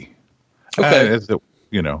buddy. Okay.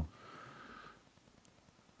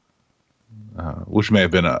 Which may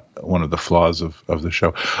have been one of the flaws of the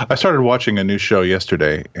show. I started watching a new show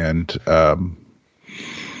yesterday, and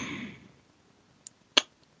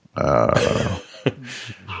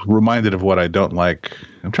reminded of what I don't like.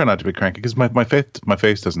 I'm trying not to be cranky because my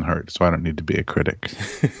face doesn't hurt, so I don't need to be a critic.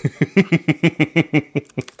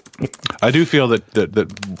 I do feel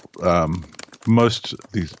that most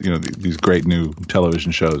these great new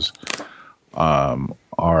television shows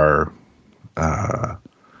are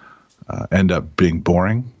end up being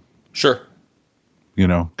boring. Sure.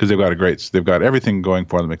 Because they've got everything going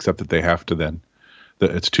for them, except that they have to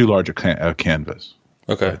it's too large a canvas.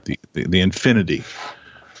 Okay. The infinity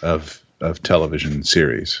of television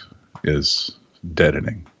series is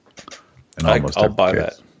deadening. I'll buy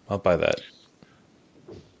that. I'll buy that.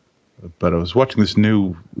 But I was watching this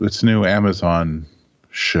new Amazon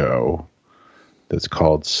show that's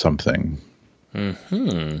called Something.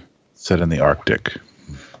 Set in the Arctic.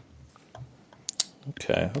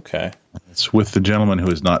 Okay. It's with the gentleman who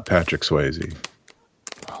is not Patrick Swayze.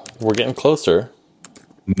 We're getting closer.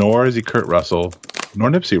 Nor is he Kurt Russell, nor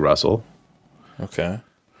Nipsey Russell. Okay.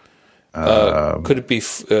 Could it be?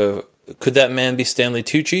 Could that man be Stanley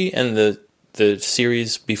Tucci and the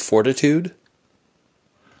series be Fortitude?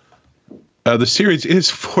 The series is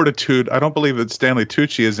Fortitude. I don't believe that Stanley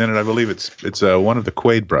Tucci is in it. I believe it's one of the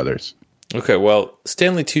Quaid brothers. Okay, well,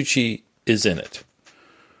 Stanley Tucci is in it.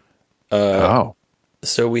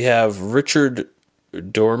 So we have Richard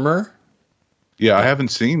Dormer. Yeah, I haven't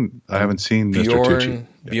seen Mr. Tucci.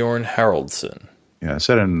 Bjorn Haraldson. Yeah,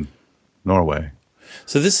 set in Norway.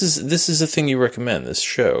 So this is a thing you recommend, this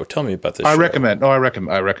show. Tell me about this show. I recommend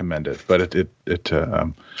it, but it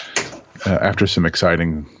after some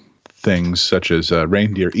exciting things such as a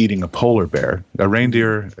reindeer eating a polar bear, a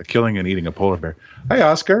reindeer killing and eating a polar bear. Hey,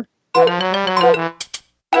 Oscar.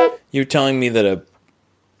 You're telling me that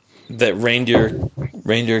that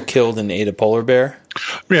reindeer killed and ate a polar bear?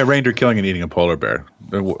 Yeah, reindeer killing and eating a polar bear.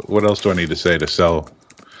 What else do I need to say to sell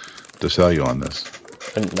you on this?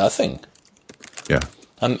 Nothing. Yeah.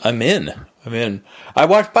 I'm in. I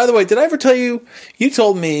watched. By the way, did I ever tell you? You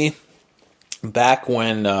told me back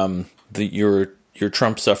when your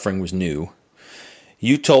Trump suffering was new.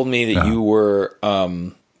 You told me that you were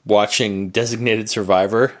watching Designated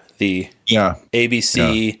Survivor, the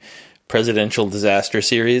ABC presidential disaster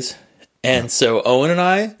series, and so Owen and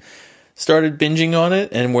I started binging on it,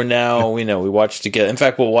 and we're now we watched together. In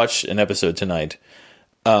fact, we'll watch an episode tonight.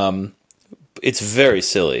 It's very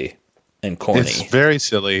silly and corny. It's very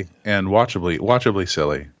silly and watchably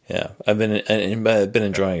silly. Yeah, I've been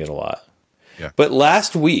enjoying it a lot. Yeah. But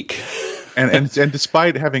last week, and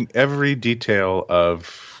despite having every detail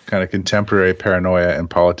of kind of contemporary paranoia and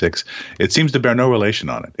politics, it seems to bear no relation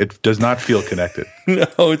on it. It does not feel connected.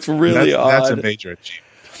 no, it's really odd. That's a major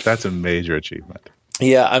achievement. That's a major achievement.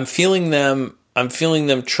 Yeah, I'm feeling them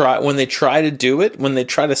try when they try to do it, when they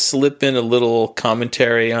try to slip in a little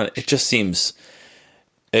commentary on it. It just seems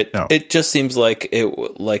it just seems like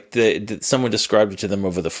someone described it to them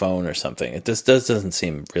over the phone or something. It just doesn't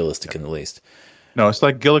seem realistic in the least. No, it's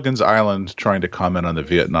like Gilligan's Island trying to comment on the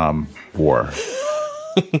Vietnam War.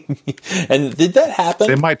 And did that happen?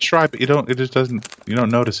 They might try, but you don't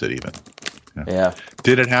notice it even. Yeah.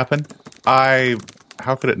 Did it happen?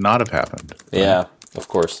 How could it not have happened? Yeah, of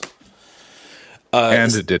course.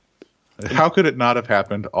 And it did. How could it not have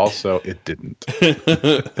happened? Also, it didn't.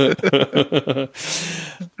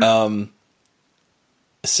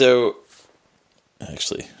 So,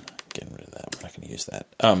 actually, getting rid of that. We're not going to use that.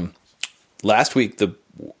 Last week, the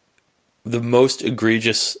most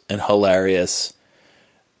egregious and hilarious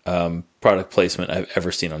product placement I've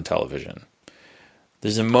ever seen on television.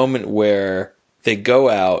 There's a moment where they go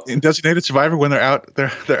out in Designated Survivor when they're out.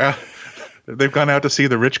 They're out. They've gone out to see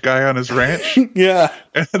the rich guy on his ranch. Yeah.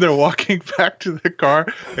 And they're walking back to the car,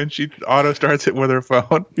 and she auto starts it with her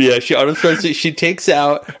phone. Yeah, she auto starts it. She takes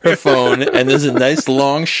out her phone, and there's a nice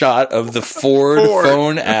long shot of the Ford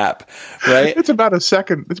phone app, right? It's about a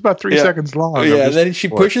second. It's about 3 seconds long. Yeah, and then she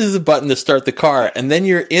pushes the button to start the car, and then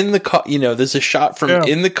you're in the car. There's a shot from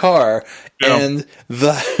in the car, and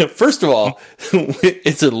first of all,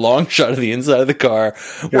 it's a long shot of the inside of the car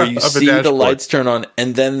where you see the lights turn on,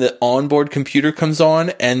 and then the onboard computer comes on,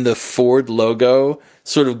 and the Ford logo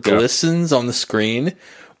sort of glistens on the screen.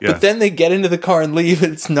 Yeah. But then they get into the car and leave,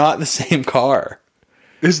 and it's not the same car.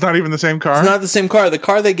 It's not even the same car? It's not the same car. The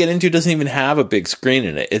car they get into doesn't even have a big screen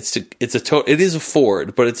in it. It is a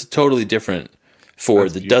Ford, but it's a totally different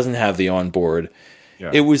Ford that doesn't have the onboard. Yeah.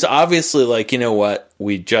 It was obviously like, you know what,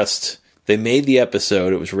 they made the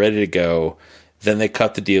episode, it was ready to go, then they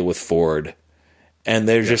cut the deal with Ford, and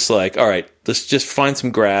they're just like, all right, let's just find some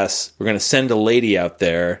grass. We're going to send a lady out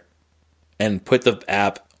there and put the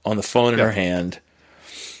app on the phone in her hand.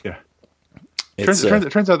 Yeah. It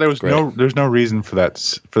turns out there's no reason for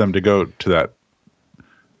them to go to that,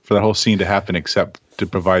 for that whole scene to happen, except to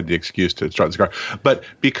provide the excuse to start the car. But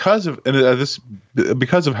because of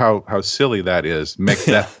how silly that is, makes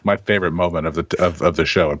that my favorite moment of the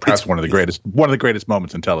show, and perhaps one of the greatest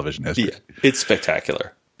moments in television history. Yeah, it's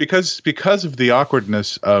spectacular. Because of the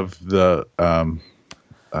awkwardness of the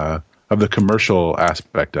commercial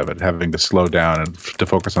aspect of it, having to slow down and to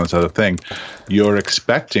focus on this other thing, you're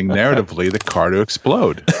expecting narratively the car to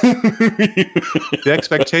explode. The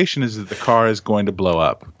expectation is that the car is going to blow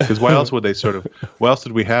up. Because why else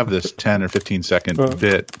did we have this 10 or 15 second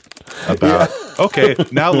bit about, okay,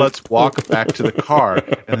 now let's walk back to the car,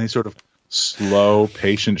 and they sort of slow,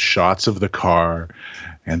 patient shots of the car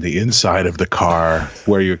and the inside of the car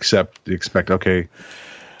where you expect, okay,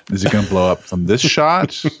 is it going to blow up from this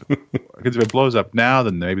shot? Because if it blows up now,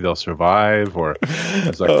 then maybe they'll survive. Or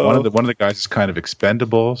it's like one of the guys is kind of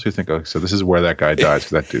expendable, so you think, oh, so this is where that guy dies,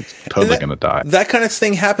 because that dude's totally going to die. That kind of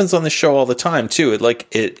thing happens on the show all the time too.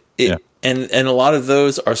 And a lot of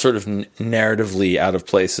those are sort of narratively out of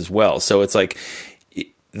place as well. So it's like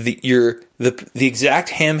the exact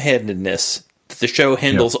ham-handedness that the show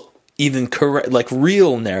handles, even correct, like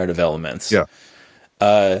real narrative elements. Yeah.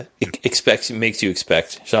 Makes you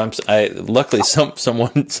expect. So luckily someone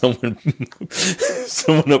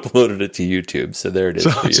uploaded it to YouTube, so there it is.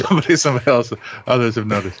 Somebody else, others have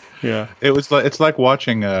noticed. Yeah, it's like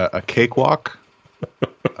watching a cakewalk,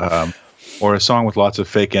 or a song with lots of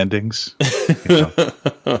fake endings. It's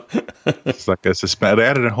like a suspense. They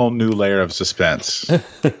added a whole new layer of suspense. So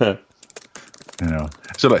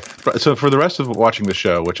for the rest of watching the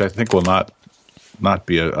show, which I think will not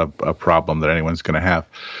be a problem that anyone's going to have.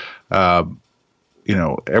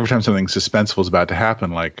 Every time something suspenseful is about to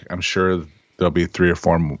happen, like I'm sure there'll be 3 or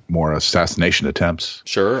 4 more assassination attempts.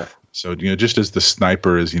 Sure. So just as the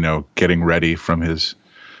sniper is getting ready from his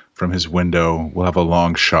window, we'll have a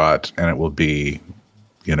long shot, and it will be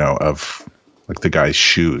of like the guy's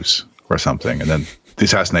shoes or something, and then the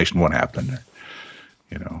assassination won't happen.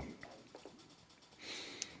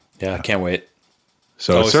 Yeah, I can't wait.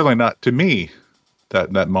 So it's certainly not, to me,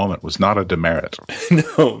 that moment was not a demerit.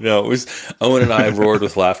 No, it was. Owen and I roared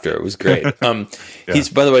with laughter. It was great. He's,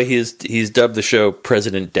 by the way, he's dubbed the show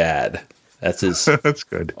President Dad. That's his that's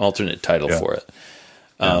good alternate title for it.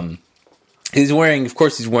 He's wearing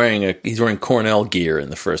Cornell gear in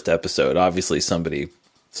the first episode. Obviously, somebody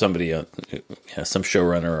somebody, some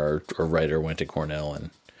showrunner or writer went to Cornell and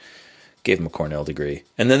gave him a Cornell degree.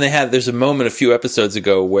 And then there's a moment a few episodes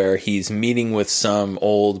ago where he's meeting with some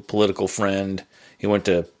old political friend he went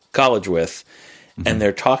to college with, and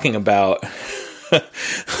they're talking about,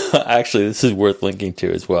 actually, this is worth linking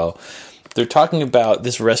to as well. They're talking about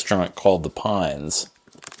this restaurant called The Pines.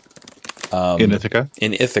 In Ithaca?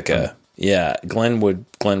 In Ithaca, yeah, Glenwood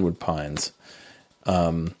Pines.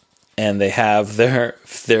 And they have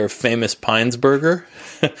their famous Pines burger.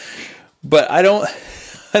 But I don't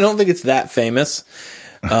think it's that famous.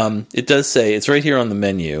 It does say, it's right here on the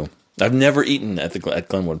menu. I've never eaten at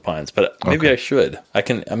Glenwood Pines, but maybe I should.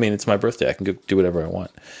 It's my birthday. I can go do whatever I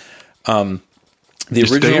want. Is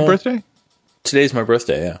today your birthday? Today's my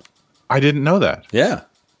birthday, yeah. I didn't know that. Yeah.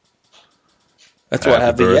 That's why I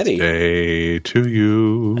have the Yeti. Happy birthday to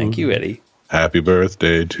you. Thank you, Eddie. Happy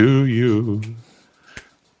birthday to you.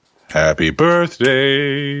 Happy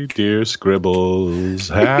birthday, dear Scribbles.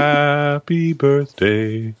 Happy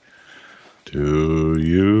birthday to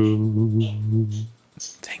you.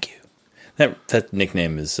 Thank you. That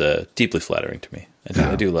nickname is deeply flattering to me.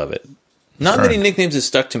 I do love it. Not many nicknames have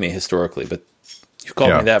stuck to me historically, but you've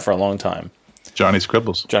called me that for a long time. Johnny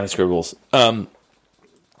Scribbles. Johnny Scribbles.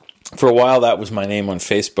 For a while, that was my name on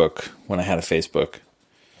Facebook when I had a Facebook.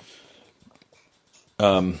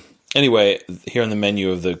 Anyway, here on the menu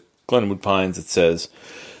of the Glenwood Pines, it says,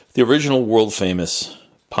 the original world-famous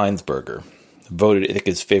Pines Burger, voted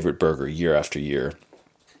Ithaca's favorite burger year after year.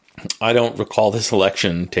 I don't recall this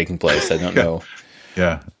election taking place. I don't know.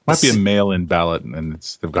 Yeah. Might be a mail-in ballot, and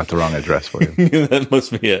they've got the wrong address for you. That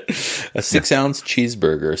must be it. A 6-ounce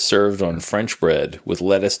cheeseburger served on French bread with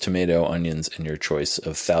lettuce, tomato, onions, and your choice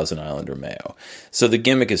of Thousand Islander mayo. So the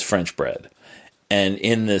gimmick is French bread. And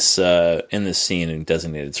in this scene in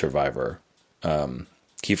Designated Survivor,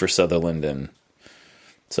 Kiefer Sutherland and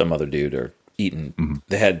some other dude are eating. Mm-hmm.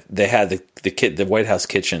 They had the White House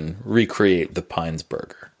kitchen recreate the Pines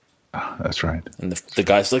Burger. Oh, that's right. And the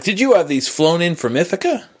guy's like, "Did you have these flown in from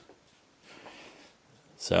Ithaca?"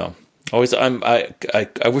 So I wish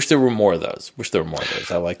there were more of those.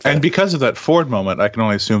 I like that. And because of that Ford moment, I can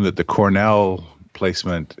only assume that the Cornell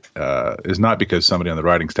placement is not because somebody on the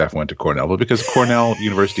writing staff went to Cornell, but because Cornell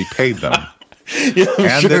University paid them. Yeah,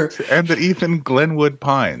 and that even Glenwood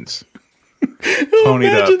Pines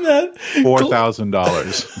ponied up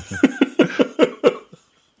 $4,000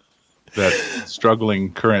 that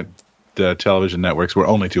struggling current television networks were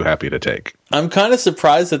only too happy to take. I'm kind of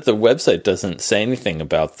surprised that the website doesn't say anything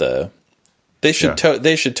about They should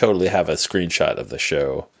they should totally have a screenshot of the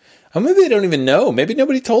show. Or maybe they don't even know. Maybe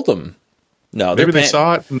nobody told them. No, maybe they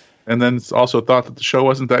saw it and then also thought that the show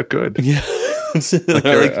wasn't that good. Yeah.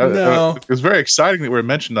 No. It was very exciting that we were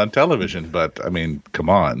mentioned on television, but I mean, come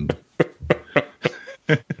on.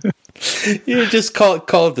 You just call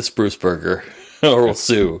it the Spruce Burger, or we'll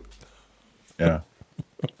sue. Yeah.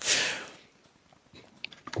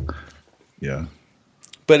 Yeah.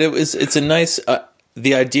 But it's a nice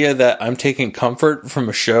the idea that I'm taking comfort from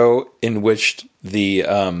a show in which the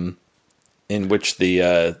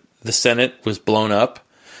Senate was blown up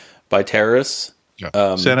by terrorists.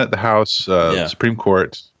 Yeah. Senate, the House, Supreme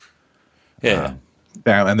Court, and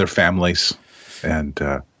their families, and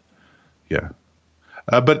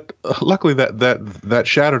but luckily that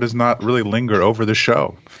shadow does not really linger over the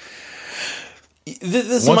show.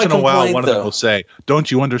 This Once is my in a while, complaint, one of them will say,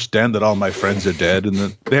 "Don't you understand that all my friends are dead?"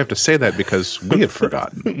 And they have to say that because we have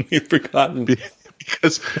forgotten. We've forgotten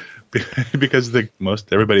because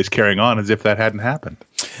everybody's carrying on as if that hadn't happened.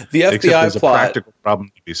 The FBI plot, a practical problem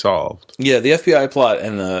to be solved. Yeah, the FBI plot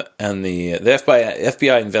and the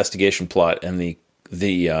FBI investigation plot and the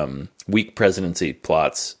weak presidency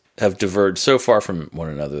plots have diverged so far from one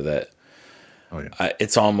another that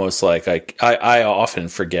it's almost like I often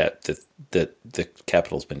forget that the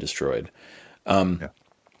Capitol's been destroyed. Owen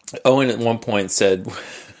at one point said,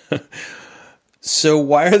 "So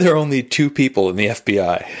why are there only 2 people in the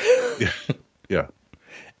FBI?" Yeah.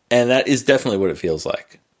 And that is definitely what it feels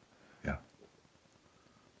like.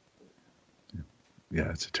 Yeah,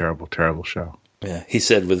 it's a terrible, terrible show. Yeah, he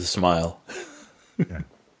said with a smile. Yeah.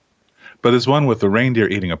 But there's one with the reindeer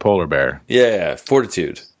eating a polar bear. Yeah,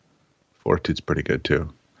 Fortitude. Fortitude's pretty good, too.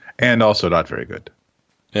 And also not very good.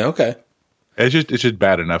 Yeah, okay. It's just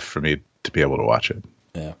bad enough for me to be able to watch it.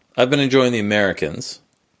 Yeah. I've been enjoying The Americans.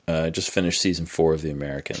 I just finished season 4 of The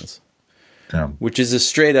Americans, which is a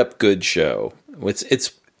straight-up good show.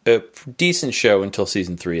 It's a decent show until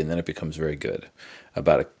season 3, and then it becomes very good.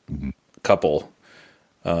 About a couple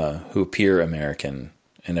who appear American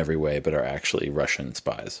in every way, but are actually Russian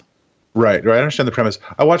spies. Right. I understand the premise.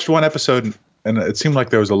 I watched one episode and it seemed like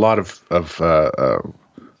there was a lot of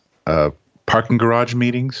parking garage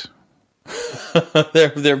meetings. there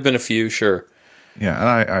have been a few, sure.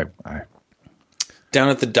 Yeah, and I down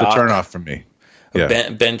at the dock. turn off for me. Yeah.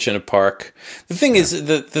 Bench in a park. The thing is,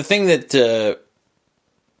 the thing that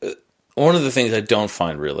one of the things I don't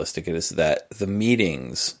find realistic is that the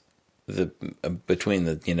meetings between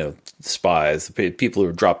the spies, the people who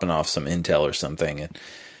are dropping off some intel or something, and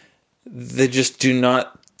they just do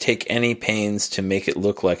not take any pains to make it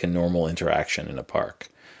look like a normal interaction in a park.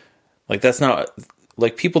 Like, that's not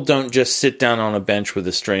like, people don't just sit down on a bench with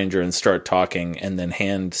a stranger and start talking and then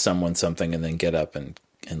hand someone something and then get up and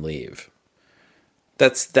leave.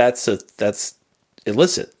 That's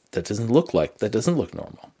illicit. That doesn't look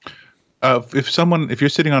normal. If you're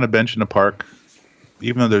sitting on a bench in a park,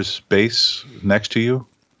 even though there's space next to you,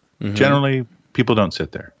 generally people don't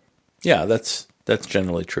sit there. Yeah, that's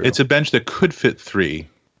generally true. It's a bench that could fit 3,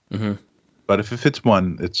 but if it fits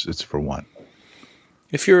 1, it's for 1.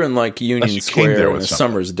 If you're in like Union Square on a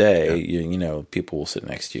summer's day, people will sit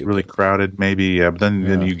next to you. Really crowded, maybe. Yeah, but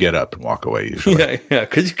then you get up and walk away usually. Yeah,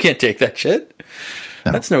 because you can't take that shit.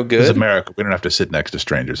 No, that's no good. It's America. We don't have to sit next to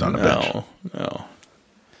strangers on a bench. No.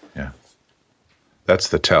 Yeah, that's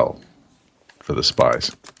the tell for the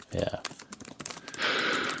spies. Yeah.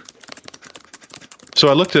 So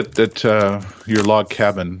I looked at your log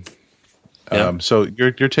cabin. Yeah. So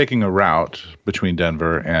you're taking a route between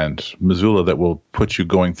Denver and Missoula that will put you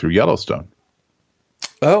going through Yellowstone.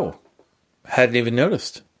 Oh, hadn't even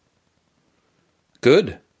noticed.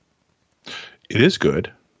 Good. It is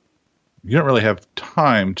good. You don't really have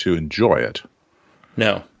time to enjoy it.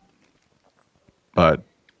 No. But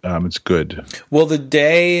it's good. Well, the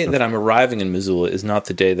day that I'm arriving in Missoula is not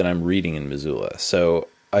the day that I'm reading in Missoula, so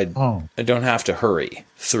I don't have to hurry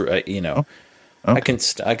through. Okay. I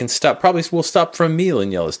can stop. Probably we'll stop for a meal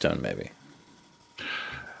in Yellowstone, maybe.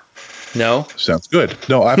 No, sounds good.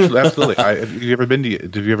 No, absolutely. Have you ever been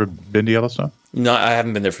to Yellowstone? No, I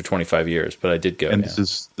haven't been there for 25 years, but I did go. And this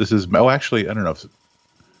is. Oh, actually, I don't know if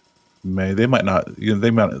they might not. They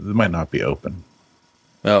might not be open.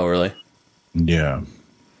 Oh, really? Yeah.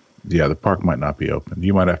 The park might not be open.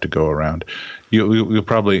 You might have to go around. You'll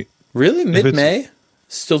probably really mid-May.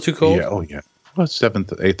 Still too cold. Yeah. Oh, yeah. Well,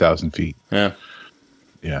 8,000 feet. Yeah.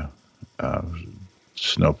 Yeah.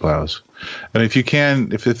 Snow plows. And if you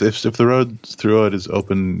can, if the road through it is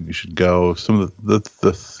open, you should go. Some of the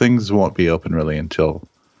things won't be open really until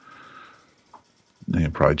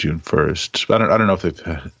probably June 1st. I don't know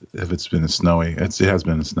if it's been snowy. It has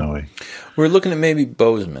been snowy. We're looking at maybe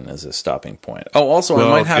Bozeman as a stopping point. Oh, also I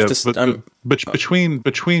might have to.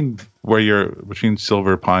 Between where you're between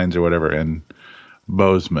Silver Pines or whatever and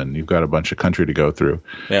Bozeman, you've got a bunch of country to go through.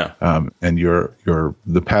 Yeah. And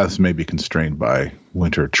the paths may be constrained by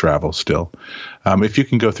winter travel still. If you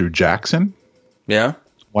can go through Jackson, yeah,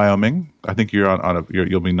 Wyoming, I think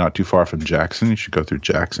you'll be not too far from Jackson. You should go through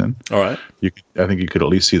Jackson. All right. I think you could at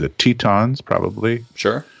least see the Tetons, probably.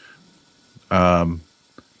 Sure. But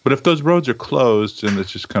if those roads are closed and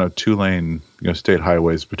it's just kind of 2-lane, state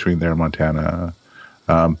highways between there and Montana,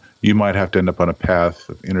 you might have to end up on a path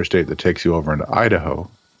of interstate that takes you over into Idaho,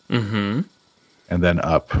 and then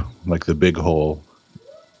up like the Big Hole,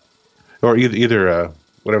 or either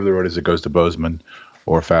whatever the road is that goes to Bozeman,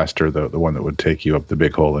 or faster the one that would take you up the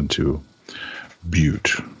Big Hole into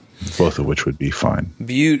Butte, both of which would be fine.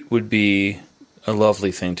 Butte would be a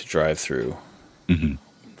lovely thing to drive through. Mm-hmm.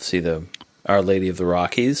 See the Our Lady of the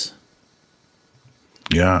Rockies.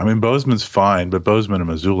 Yeah, I mean Bozeman's fine, but Bozeman and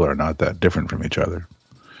Missoula are not that different from each other.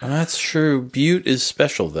 That's true. Butte is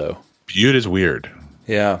special, though. Butte is weird.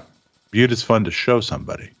 Yeah. Butte is fun to show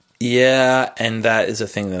somebody. Yeah, and that is a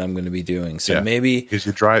thing that I'm going to be doing. So maybe because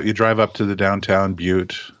you drive up to the downtown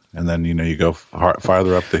Butte, and then you go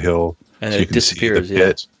farther up the hill, and so it disappears. See the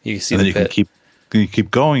pit. You see and the then pit. you keep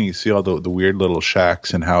going. You see all the weird little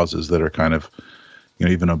shacks and houses that are kind of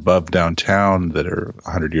even above downtown that are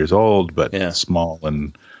 100 years old, but small,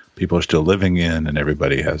 and people are still living in, and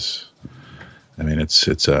everybody has. I mean, that's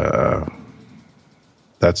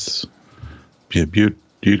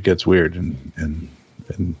Butte gets weird and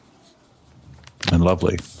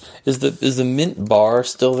lovely. Is the Mint Bar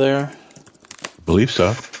still there? I believe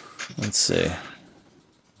so. Let's see.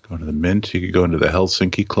 Go to the Mint. You could go into the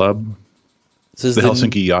Helsinki Club. This is the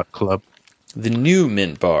Helsinki Yacht Club. The new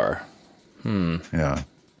Mint Bar. Yeah.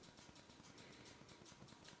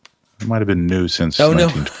 It might have been new since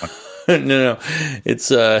 1920. No. It's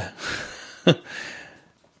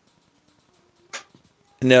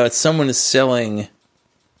no, it's someone's selling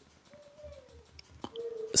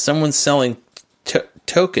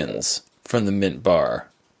tokens from the Mint Bar.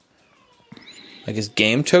 I guess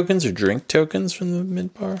game tokens or drink tokens from the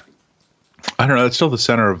Mint Bar. I don't know. It's still the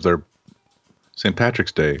center of their St.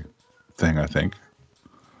 Patrick's Day thing, I think.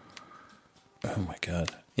 Oh my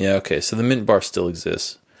God. Yeah. Okay. So the Mint Bar still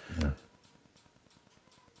exists. Yeah.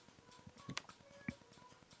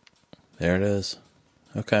 There it is.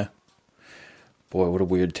 Okay. Boy, what a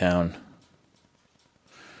weird town.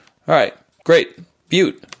 All right. Great.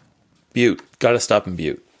 Butte. Got to stop in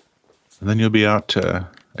Butte. And then you'll be out. Are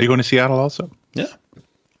you going to Seattle also? Yeah.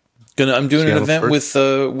 I'm doing Seattle an event first?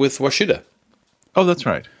 with Washida. Oh, that's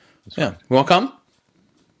right. Yeah. You want to come?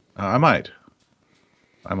 I might.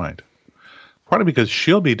 Partly because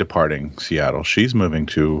she'll be departing Seattle. She's moving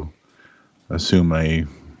to assume a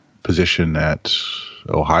position at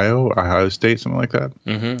Ohio State, something like that.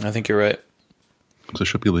 Mm-hmm. I think you're right. So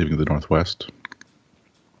she'll be leaving the Northwest.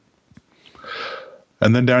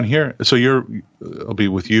 And then down here, so I'll be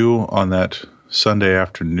with you on that Sunday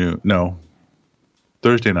afternoon. No,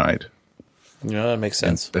 Thursday night. Yeah, that makes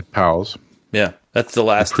sense. At Powell's. Yeah, that's the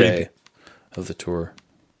last day of the tour.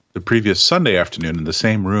 The previous Sunday afternoon, in the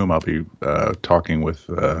same room, I'll be talking with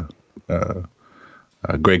Greg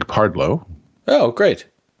Pardlow. Oh, great!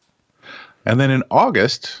 And then in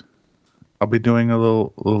August, I'll be doing a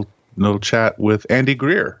little chat with Andy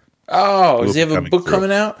Greer. Oh, does he have a book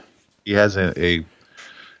coming out? He has a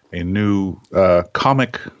new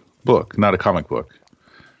comic book, not a comic book,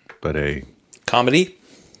 but a comedy,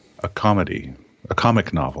 a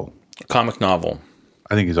comic novel. A comic novel.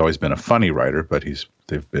 I think he's always been a funny writer, but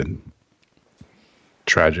they've been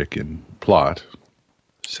tragic in plot,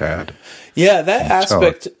 sad. Yeah, that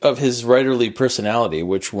aspect of his writerly personality,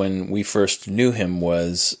 which when we first knew him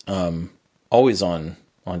was always on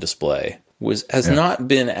display, has not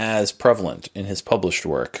been as prevalent in his published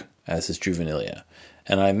work as his juvenilia.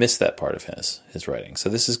 And I miss that part of his writing. So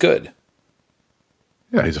this is good.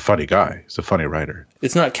 Yeah, he's a funny guy. He's a funny writer.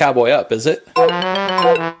 It's not Cowboy Up, is it?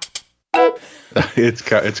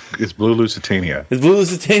 It's Blue Lusitania. It's Blue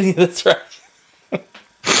Lusitania, that's right.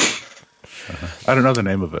 I don't know the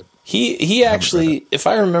name of it. He actually, if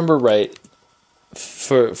I remember right,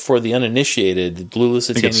 for the uninitiated, Blue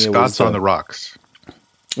Lusitania was Scots on the Rocks.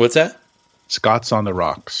 What's that? Scots on the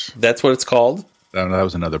Rocks. That's what it's called? That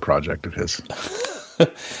was another project of his.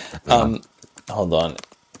 Hold on.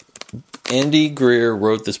 Andy Greer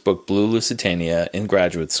wrote this book, Blue Lusitania, in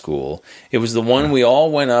graduate school. It was the one we all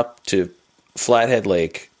went up to Flathead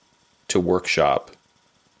Lake to workshop,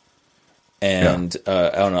 and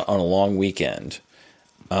on a long weekend.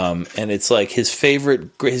 And it's like his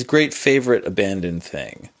great favorite abandoned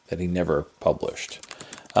thing that he never published.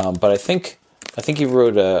 But I think he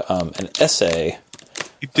wrote an essay.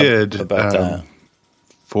 He did about that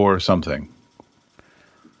for something.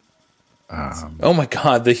 Oh my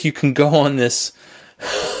God! You can go on this.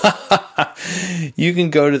 You can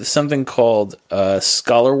go to something called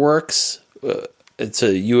ScholarWorks. It's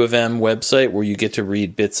a U of M website where you get to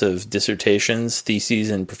read bits of dissertations, theses,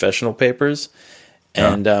 and professional papers.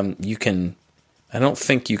 And you can. I don't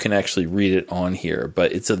think you can actually read it on here,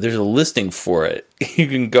 but there's a listing for it. You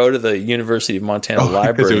can go to the University of Montana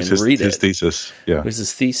library and read it. His thesis, yeah. It was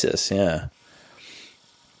his thesis, yeah.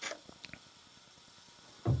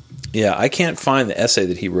 Yeah, I can't find the essay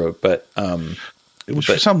that he wrote, but it was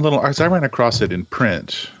for some little. As I ran across it in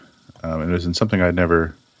print, and it was in something I'd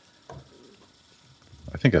never.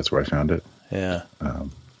 I think that's where I found it. Yeah.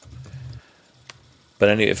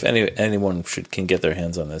 But if anyone can get their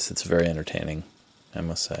hands on this, it's very entertaining, I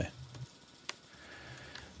must say.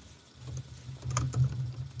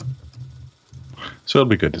 So it'll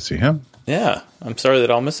be good to see him. Yeah, I'm sorry that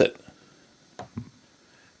I'll miss it.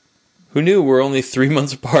 Who knew we're only 3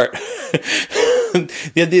 months apart?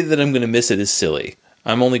 The idea that I'm going to miss it is silly.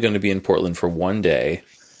 I'm only going to be in Portland for one day.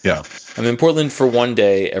 Yeah. I'm in Portland for one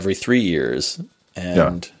day every 3 years.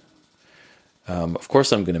 And, of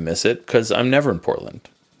course, I'm going to miss it because I'm never in Portland.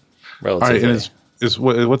 Relatively. All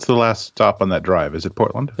right, what's the last stop on that drive? Is it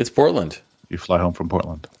Portland? It's Portland. You fly home from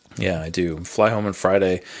Portland. Yeah, I do. Fly home on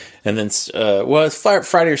Friday. And then, it's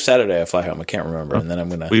Friday or Saturday I fly home. I can't remember. And then I'm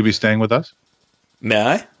going to... Will you be staying with us? May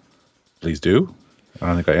I? Please do. I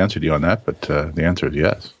don't think I answered you on that, but the answer is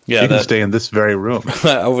yes. Yeah, you can stay in this very room.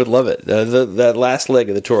 I would love it. That last leg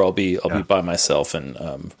of the tour, I'll be by myself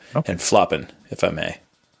and flopping, if I may.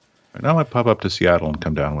 And I might pop up to Seattle and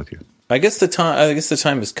come down with you. I guess the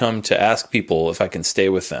time has come to ask people if I can stay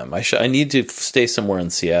with them. I need to stay somewhere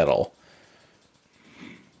in Seattle.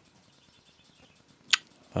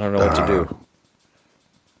 I don't know what to do.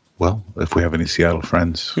 Well, if we have any Seattle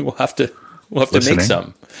friends, we'll have to make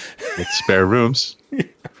some. With spare rooms.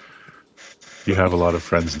 You have a lot of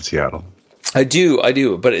friends in Seattle. I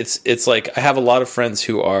do, but it's like I have a lot of friends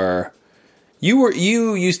who are.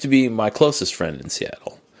 You used to be my closest friend in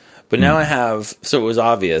Seattle, but now I have. So it was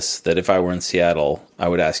obvious that if I were in Seattle, I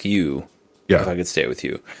would ask you if I could stay with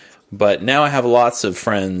you. But now I have lots of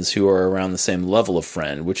friends who are around the same level of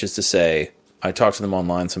friend, which is to say, I talk to them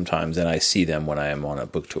online sometimes, and I see them when I am on a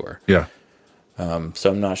book tour. Yeah.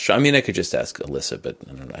 So I'm not sure. I mean, I could just ask Alyssa, but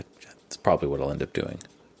I don't know, that's probably what I'll end up doing.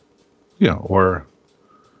 Yeah, or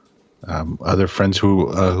other friends who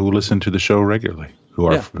listen to the show regularly, who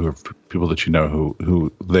are people that you know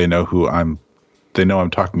who they know I'm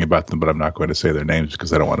talking about them, but I'm not going to say their names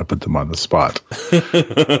because I don't want to put them on the spot.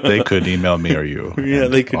 They could email me or you. Yeah,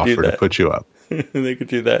 they could do that. Offer to put you up. They could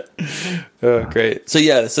do that. Oh, great. So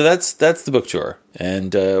that's the book tour,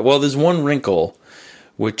 and there's one wrinkle,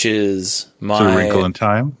 which is my Is it a wrinkle in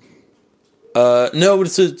time. No,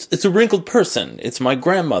 it's a wrinkled person. It's my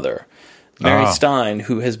grandmother, Mary Stein,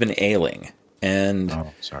 who has been ailing, and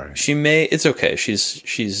sorry. It's okay.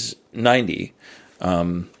 She's 90,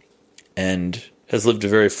 and has lived a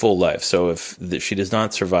very full life. So if she does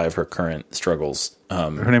not survive her current struggles,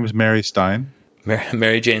 her name is Mary Stein.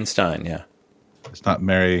 Mary Jane Stein. Yeah, it's not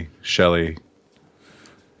Mary Shelley.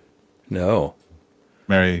 No,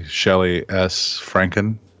 Mary Shelley S.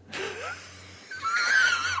 Franken.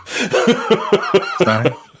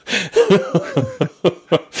 Stein?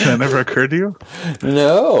 That never occurred to you?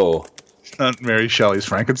 No. It's not Mary Shelley's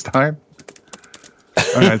Frankenstein?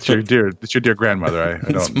 It's your dear grandmother.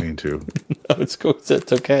 I don't mean to. No, it's cool.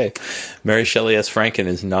 It's okay. Mary Shelley S. Franken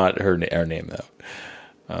is not her name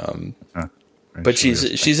though. But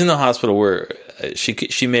she's in the hospital where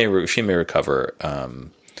she may recover.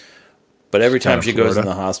 But every time she goes in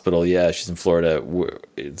the hospital, she's in Florida.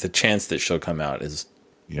 The chance that she'll come out is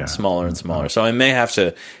smaller and smaller. So I may have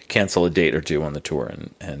to cancel a date or two on the tour,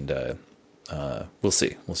 and we'll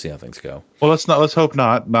see. We'll see how things go. Well, let's hope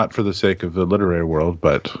not for the sake of the literary world,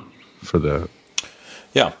 but for the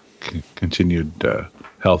continued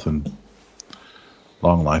health and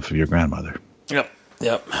long life of your grandmother. Yep.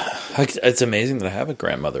 It's amazing that I have a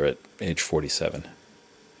grandmother at age 47.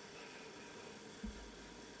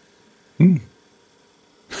 Maybe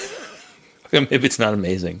it's not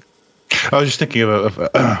amazing. I was just thinking of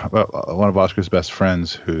one of Oscar's best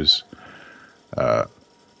friends who's in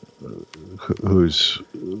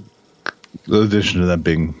addition to them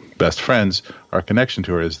being best friends, our connection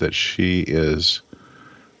to her is that she is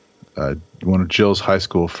one of Jill's high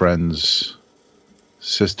school friends'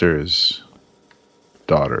 sister's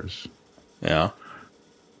daughters. Yeah.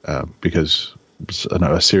 Because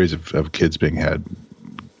a series of kids being had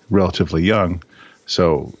relatively young.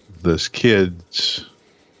 So this kid's,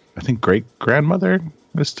 I think, great-grandmother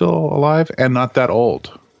is still alive and not that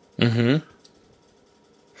old. Mm-hmm.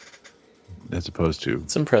 As opposed to...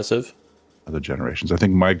 It's impressive. Other generations. I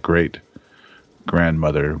think my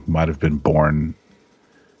great-grandmother might have been born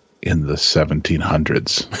in the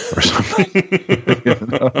 1700s or something.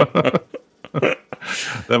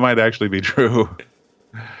 That might actually be true.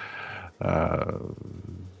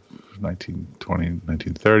 1920,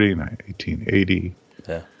 1930, 1880.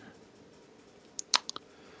 Yeah.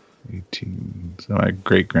 18. So my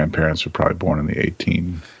great grandparents were probably born in the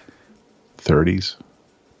 1830s.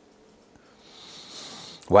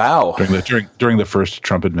 Wow. During the first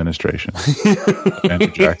Trump administration.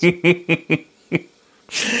 Andrew Jackson.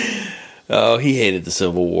 Oh, he hated the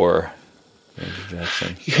Civil War. Andrew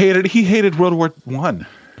Jackson. He hated World War I.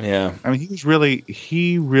 Yeah. I mean,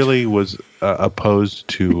 he really was opposed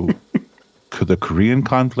to the Korean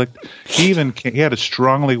conflict. He had a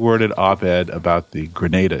strongly worded op-ed about the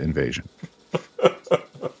Grenada invasion.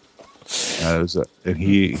 And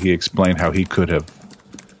he explained how he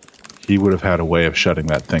would have had a way of shutting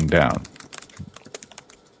that thing down.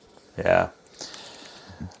 Yeah.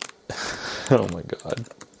 Oh my God.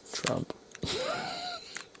 Trump.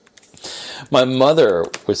 My mother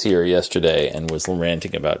was here yesterday and was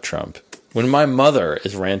ranting about Trump. When my mother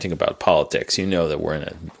is ranting about politics, you know that we're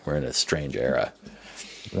in a strange era.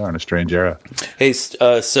 We are in a strange era. Hey,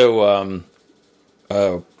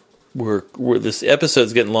 we're this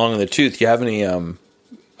episode's getting long in the tooth. You have any?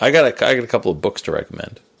 I got a couple of books to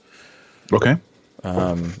recommend. Okay.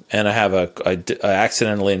 And I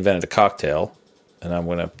accidentally invented a cocktail, and I'm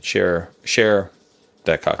going to share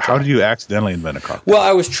that cocktail. How did you accidentally invent a cocktail? Well,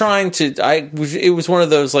 I was trying to. It was one of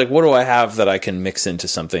those like, what do I have that I can mix into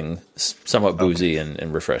something somewhat boozy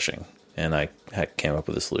and refreshing? And I came up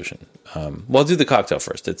with a solution. Well, I'll do the cocktail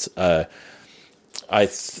first. It's I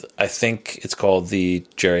think it's called the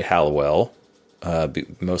Jerry Halliwell,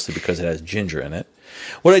 mostly because it has ginger in it.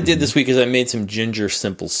 What I did this week is I made some ginger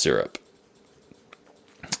simple syrup.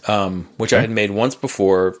 which I had made once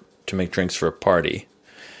before to make drinks for a party,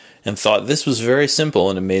 and thought this was very simple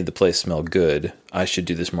and it made the place smell good. I should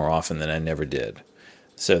do this more often than I never did.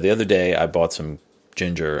 So the other day I bought some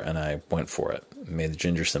ginger and I went for it. Made the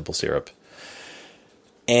ginger simple syrup.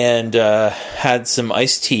 And had some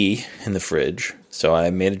iced tea in the fridge. So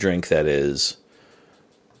I made a drink that is,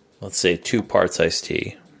 let's say, 2 parts iced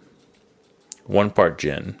tea, 1 part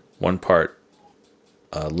gin, 1 part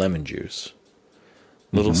lemon juice,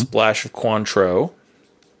 little splash of Cointreau,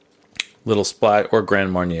 little splash, or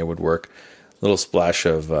Grand Marnier would work, little splash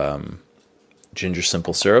of ginger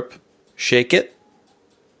simple syrup, shake it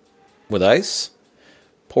with ice,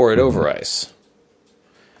 pour it over ice.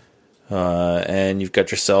 And you've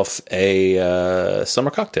got yourself a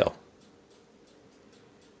summer cocktail.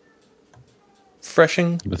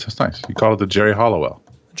 Refreshing. That's nice. You call it the Jerry Hollowell.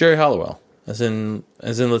 Jerry Hollowell. As in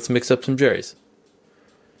let's mix up some Jerry's.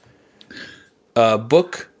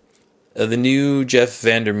 Book, the new Jeff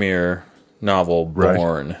Vandermeer novel,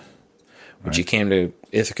 Born, which he came to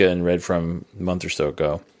Ithaca and read from a month or so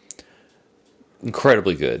ago.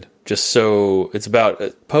 Incredibly good. Just so, it's about a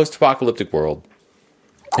post-apocalyptic world.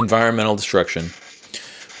 Environmental destruction,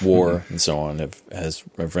 war, and so on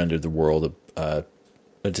have rendered the world a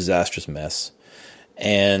disastrous mess.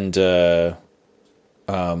 And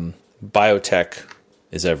biotech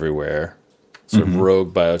is everywhere. Sort of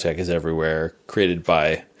rogue biotech is everywhere, created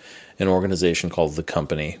by an organization called The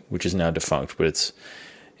Company, which is now defunct, but its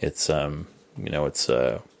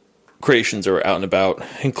creations are out and about,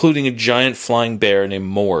 including a giant flying bear named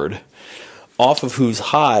Mord, off of whose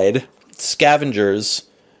hide scavengers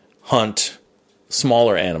hunt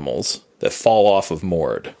smaller animals that fall off of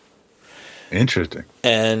Mord. Interesting.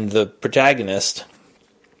 And the protagonist,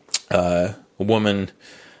 a woman,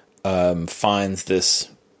 finds this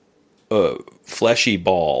fleshy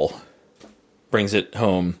ball, brings it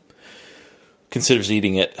home, considers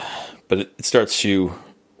eating it, but it starts to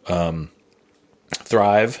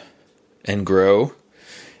thrive and grow,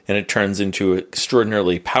 and it turns into an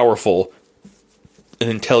extraordinarily powerful and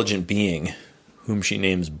intelligent being whom she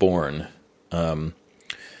names Born. And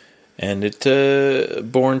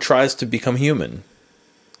Born tries to become human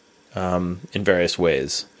in various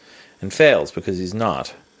ways and fails because he's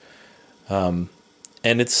not. And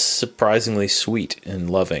it's surprisingly sweet and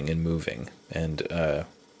loving and moving. And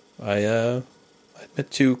I admit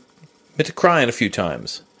to crying a few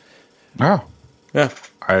times. Oh. Yeah.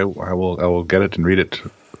 I will get it and read it.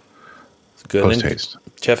 It's good. Post-haste.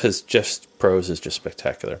 Jeff's prose is just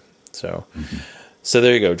spectacular. So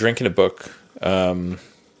there you go. Drinking a book.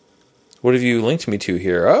 What have you linked me to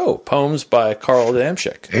here? Oh, poems by Karl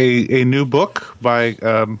Adamczyk. A new book by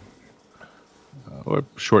or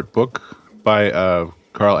short book by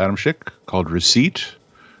Karl Adamczyk called Receipt,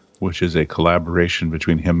 which is a collaboration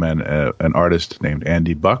between him and an artist named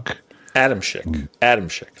Andy Buck. Adamczyk,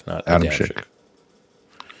 not Adamczyk.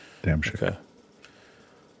 Adamczyk. Okay.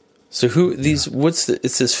 So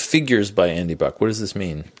it says figures by Andy Buck. What does this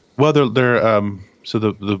mean? Well, they're so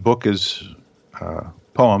the book is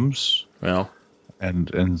poems. Well,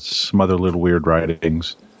 and some other little weird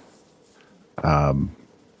writings.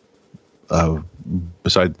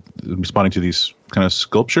 Besides responding to these kind of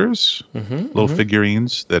sculptures, little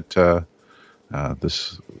figurines that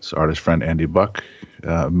this artist friend Andy Buck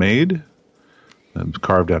made,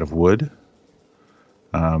 carved out of wood,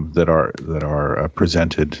 that are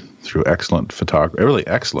presented through excellent photography, really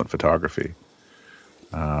excellent photography.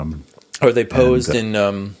 Are they posed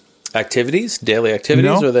in activities, daily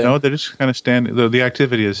activities? No, they're just kind of standing. The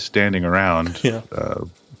activity is standing around,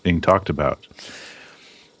 being talked about.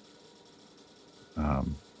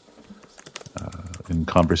 In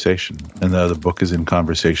conversation, and the book is in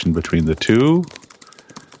conversation between the two.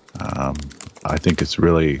 I think it's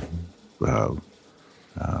really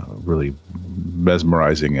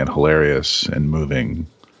mesmerizing and hilarious and moving.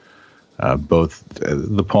 Both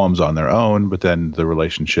the poems on their own, but then the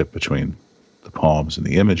relationship between the poems and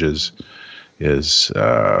the images is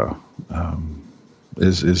I've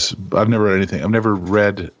never read anything. I've never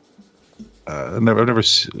read.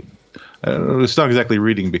 It's not exactly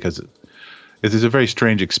reading because it is a very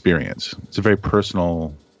strange experience. It's a very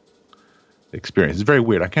personal experience. It's very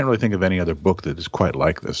weird. I can't really think of any other book that is quite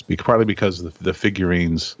like this. Partly because the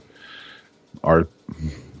figurines are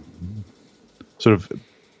sort of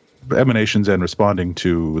emanations and responding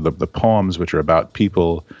to the poems, which are about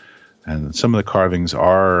people, and some of the carvings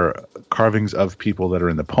are carvings of people that are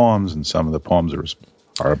in the poems, and some of the poems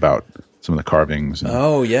are about some of the carvings. And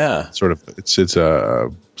oh yeah, sort of it's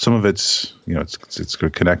some of it's it's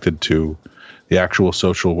connected to the actual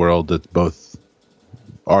social world that both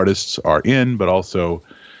artists are in, but also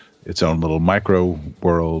its own little micro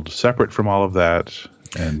world, separate from all of that.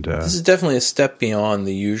 And this is definitely a step beyond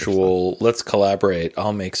the usual. Let's collaborate.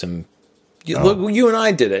 I'll make some. Look, you and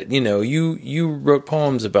I did it. You wrote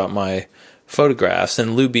poems about my photographs,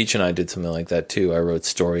 and Lou Beach and I did something like that too. I wrote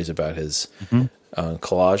stories about his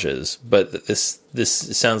collages, but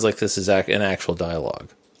this sounds like this is an actual dialogue.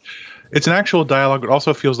 It's an actual dialogue. It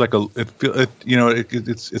also feels like it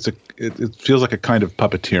feels like a kind of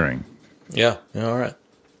puppeteering. Yeah. All right.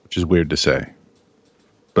 Which is weird to say,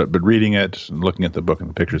 but reading it and looking at the book and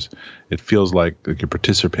the pictures, it feels like you're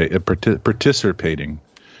participating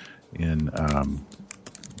in a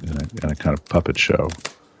kind of puppet show,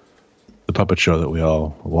 the puppet show that we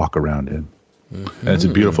all walk around in. Mm-hmm. And it's a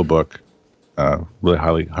beautiful book. Really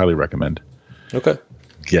highly recommend. Okay.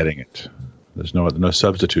 Getting it. There's no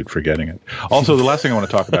substitute for getting it. Also, the last thing I want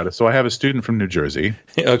to talk about is, so I have a student from New Jersey.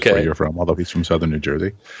 Okay. Where you're from, although he's from southern New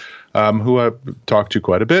Jersey, who I talked to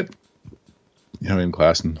quite a bit, in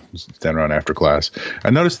class and stand around after class. I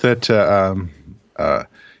noticed that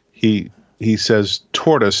he says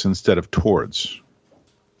tortoise instead of towards.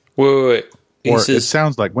 Wait. It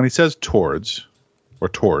sounds like when he says towards or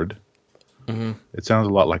toward, it sounds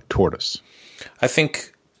a lot like tortoise. I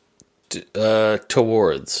think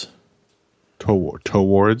towards.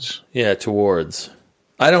 Towards? Yeah, towards.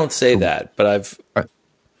 I don't say that, but I've...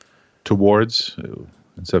 Towards?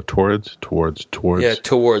 Instead of towards? Towards. Yeah,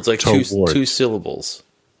 towards, like two syllables.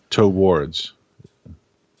 Towards.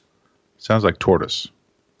 Sounds like tortoise.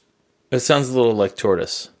 It sounds a little like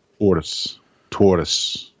tortoise.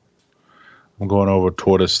 Tortoise. I'm going over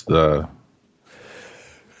tortoise I'm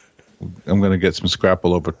going to get some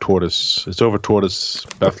scrapple over tortoise. It's over tortoise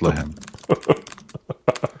Bethlehem.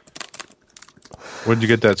 Where'd you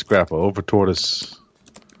get that scrapple? Over tortoise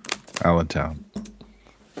Allentown.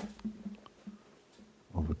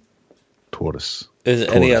 Over tortoise. Is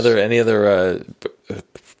any other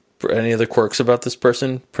quirks about this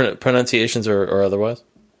person? Pronunciations or otherwise?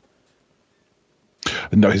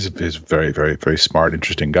 No, he's a very, very, very smart,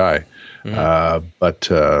 interesting guy. Mm-hmm.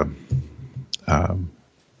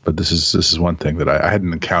 But this is one thing that I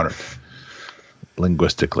hadn't encountered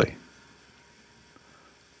linguistically.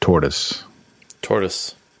 Tortoise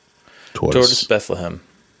Bethlehem.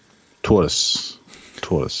 Tortoise.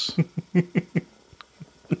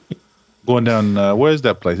 Going down, where's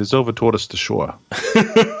that place? It's over Tortoise the shore.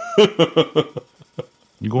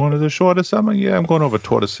 You going to the shore this summer? Yeah, I'm going over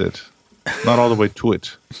Tortoise it. Not all the way to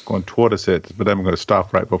it. Going Tortoise it, but then I'm going to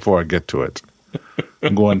stop right before I get to it.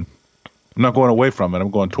 I'm not going away from it. I'm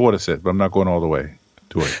going Tortoise it, but I'm not going all the way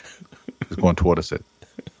to it. Just going Tortoise it.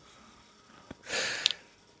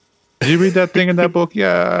 Did you read that thing in that book?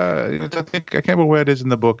 Yeah, I can't remember where it is in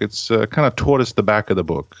the book. It's kind of towards the back of the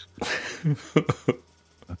book.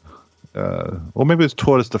 Or maybe it's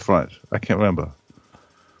towards the front. I can't remember.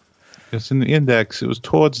 It's in the index. It was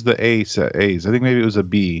towards the A's. I think maybe it was a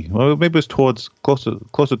B. Well, maybe it was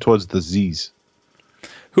closer towards the Z's.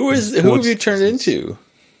 Who have you turned into?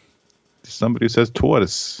 Somebody who says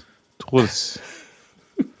tortoise.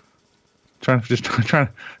 trying to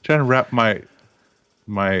wrap my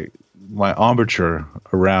embouchure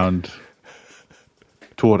around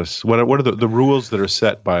tortoise. What are the rules that are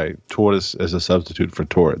set by tortoise as a substitute for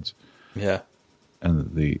towards? Yeah,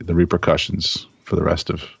 and the repercussions for the rest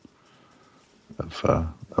of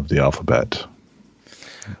the alphabet.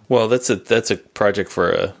 Well, that's a project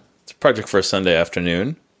for a Sunday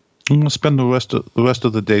afternoon. I'm going to spend the rest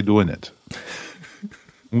of the day doing it.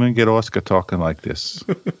 I'm going to get Oscar talking like this.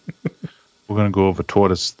 We're going to go over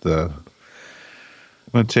tortoise I'm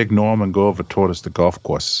going to take Norm and go over tortoise the golf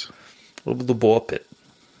course. Over the ball pit.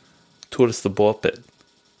 Tortoise the ball pit.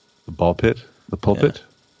 The ball pit? The pulpit?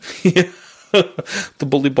 Yeah. The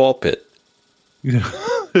bully ball pit. Yeah.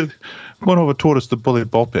 Going over tortoise the bully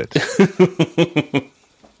ball pit.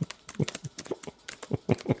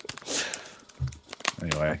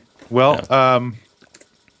 Anyway. Well,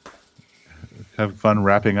 have fun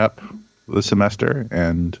wrapping up the semester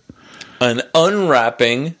and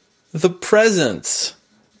unwrapping the presents.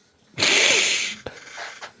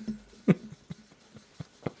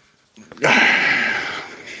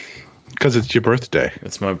 Because it's your birthday.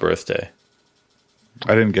 It's my birthday.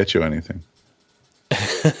 I didn't get you anything.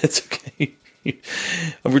 It's okay.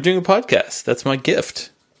 We're doing a podcast. That's my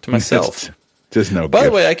gift to myself. There's no By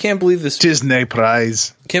gift. the way, I can't believe this Disney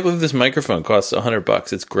prize. Can't believe this microphone costs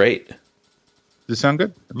 $100. It's great. Does it sound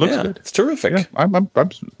good? It looks good. It's terrific. Yeah,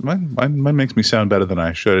 mine makes me sound better than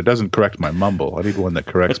I should. It doesn't correct my mumble. I need one that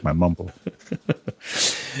corrects my mumble.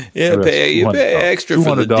 Yeah, you pay extra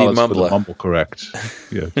for the demumbler. For the mumble correct.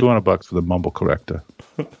 Yeah, $200 for the mumble corrector.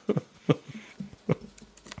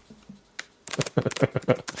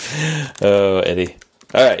 Oh, Eddie.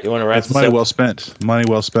 All right, you want to wrap That's this money up? well spent. Money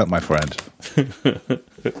well spent, my friend.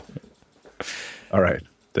 All right.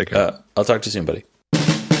 Take care. I'll talk to you soon, buddy.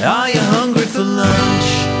 Are you hungry for lunch?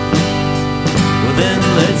 Well then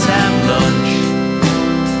let's have lunch.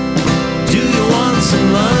 Do you want some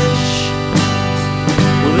lunch?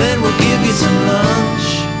 Well then we'll give you some lunch.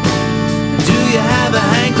 Do you have a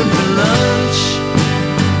hankering for lunch?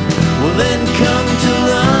 Well then come to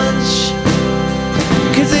lunch.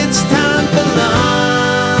 'Cause it's time for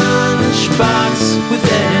Lunchbox with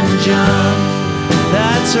Ed and John.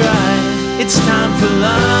 That's right, it's time for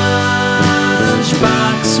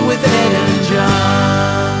Lunchbox with Ed and John.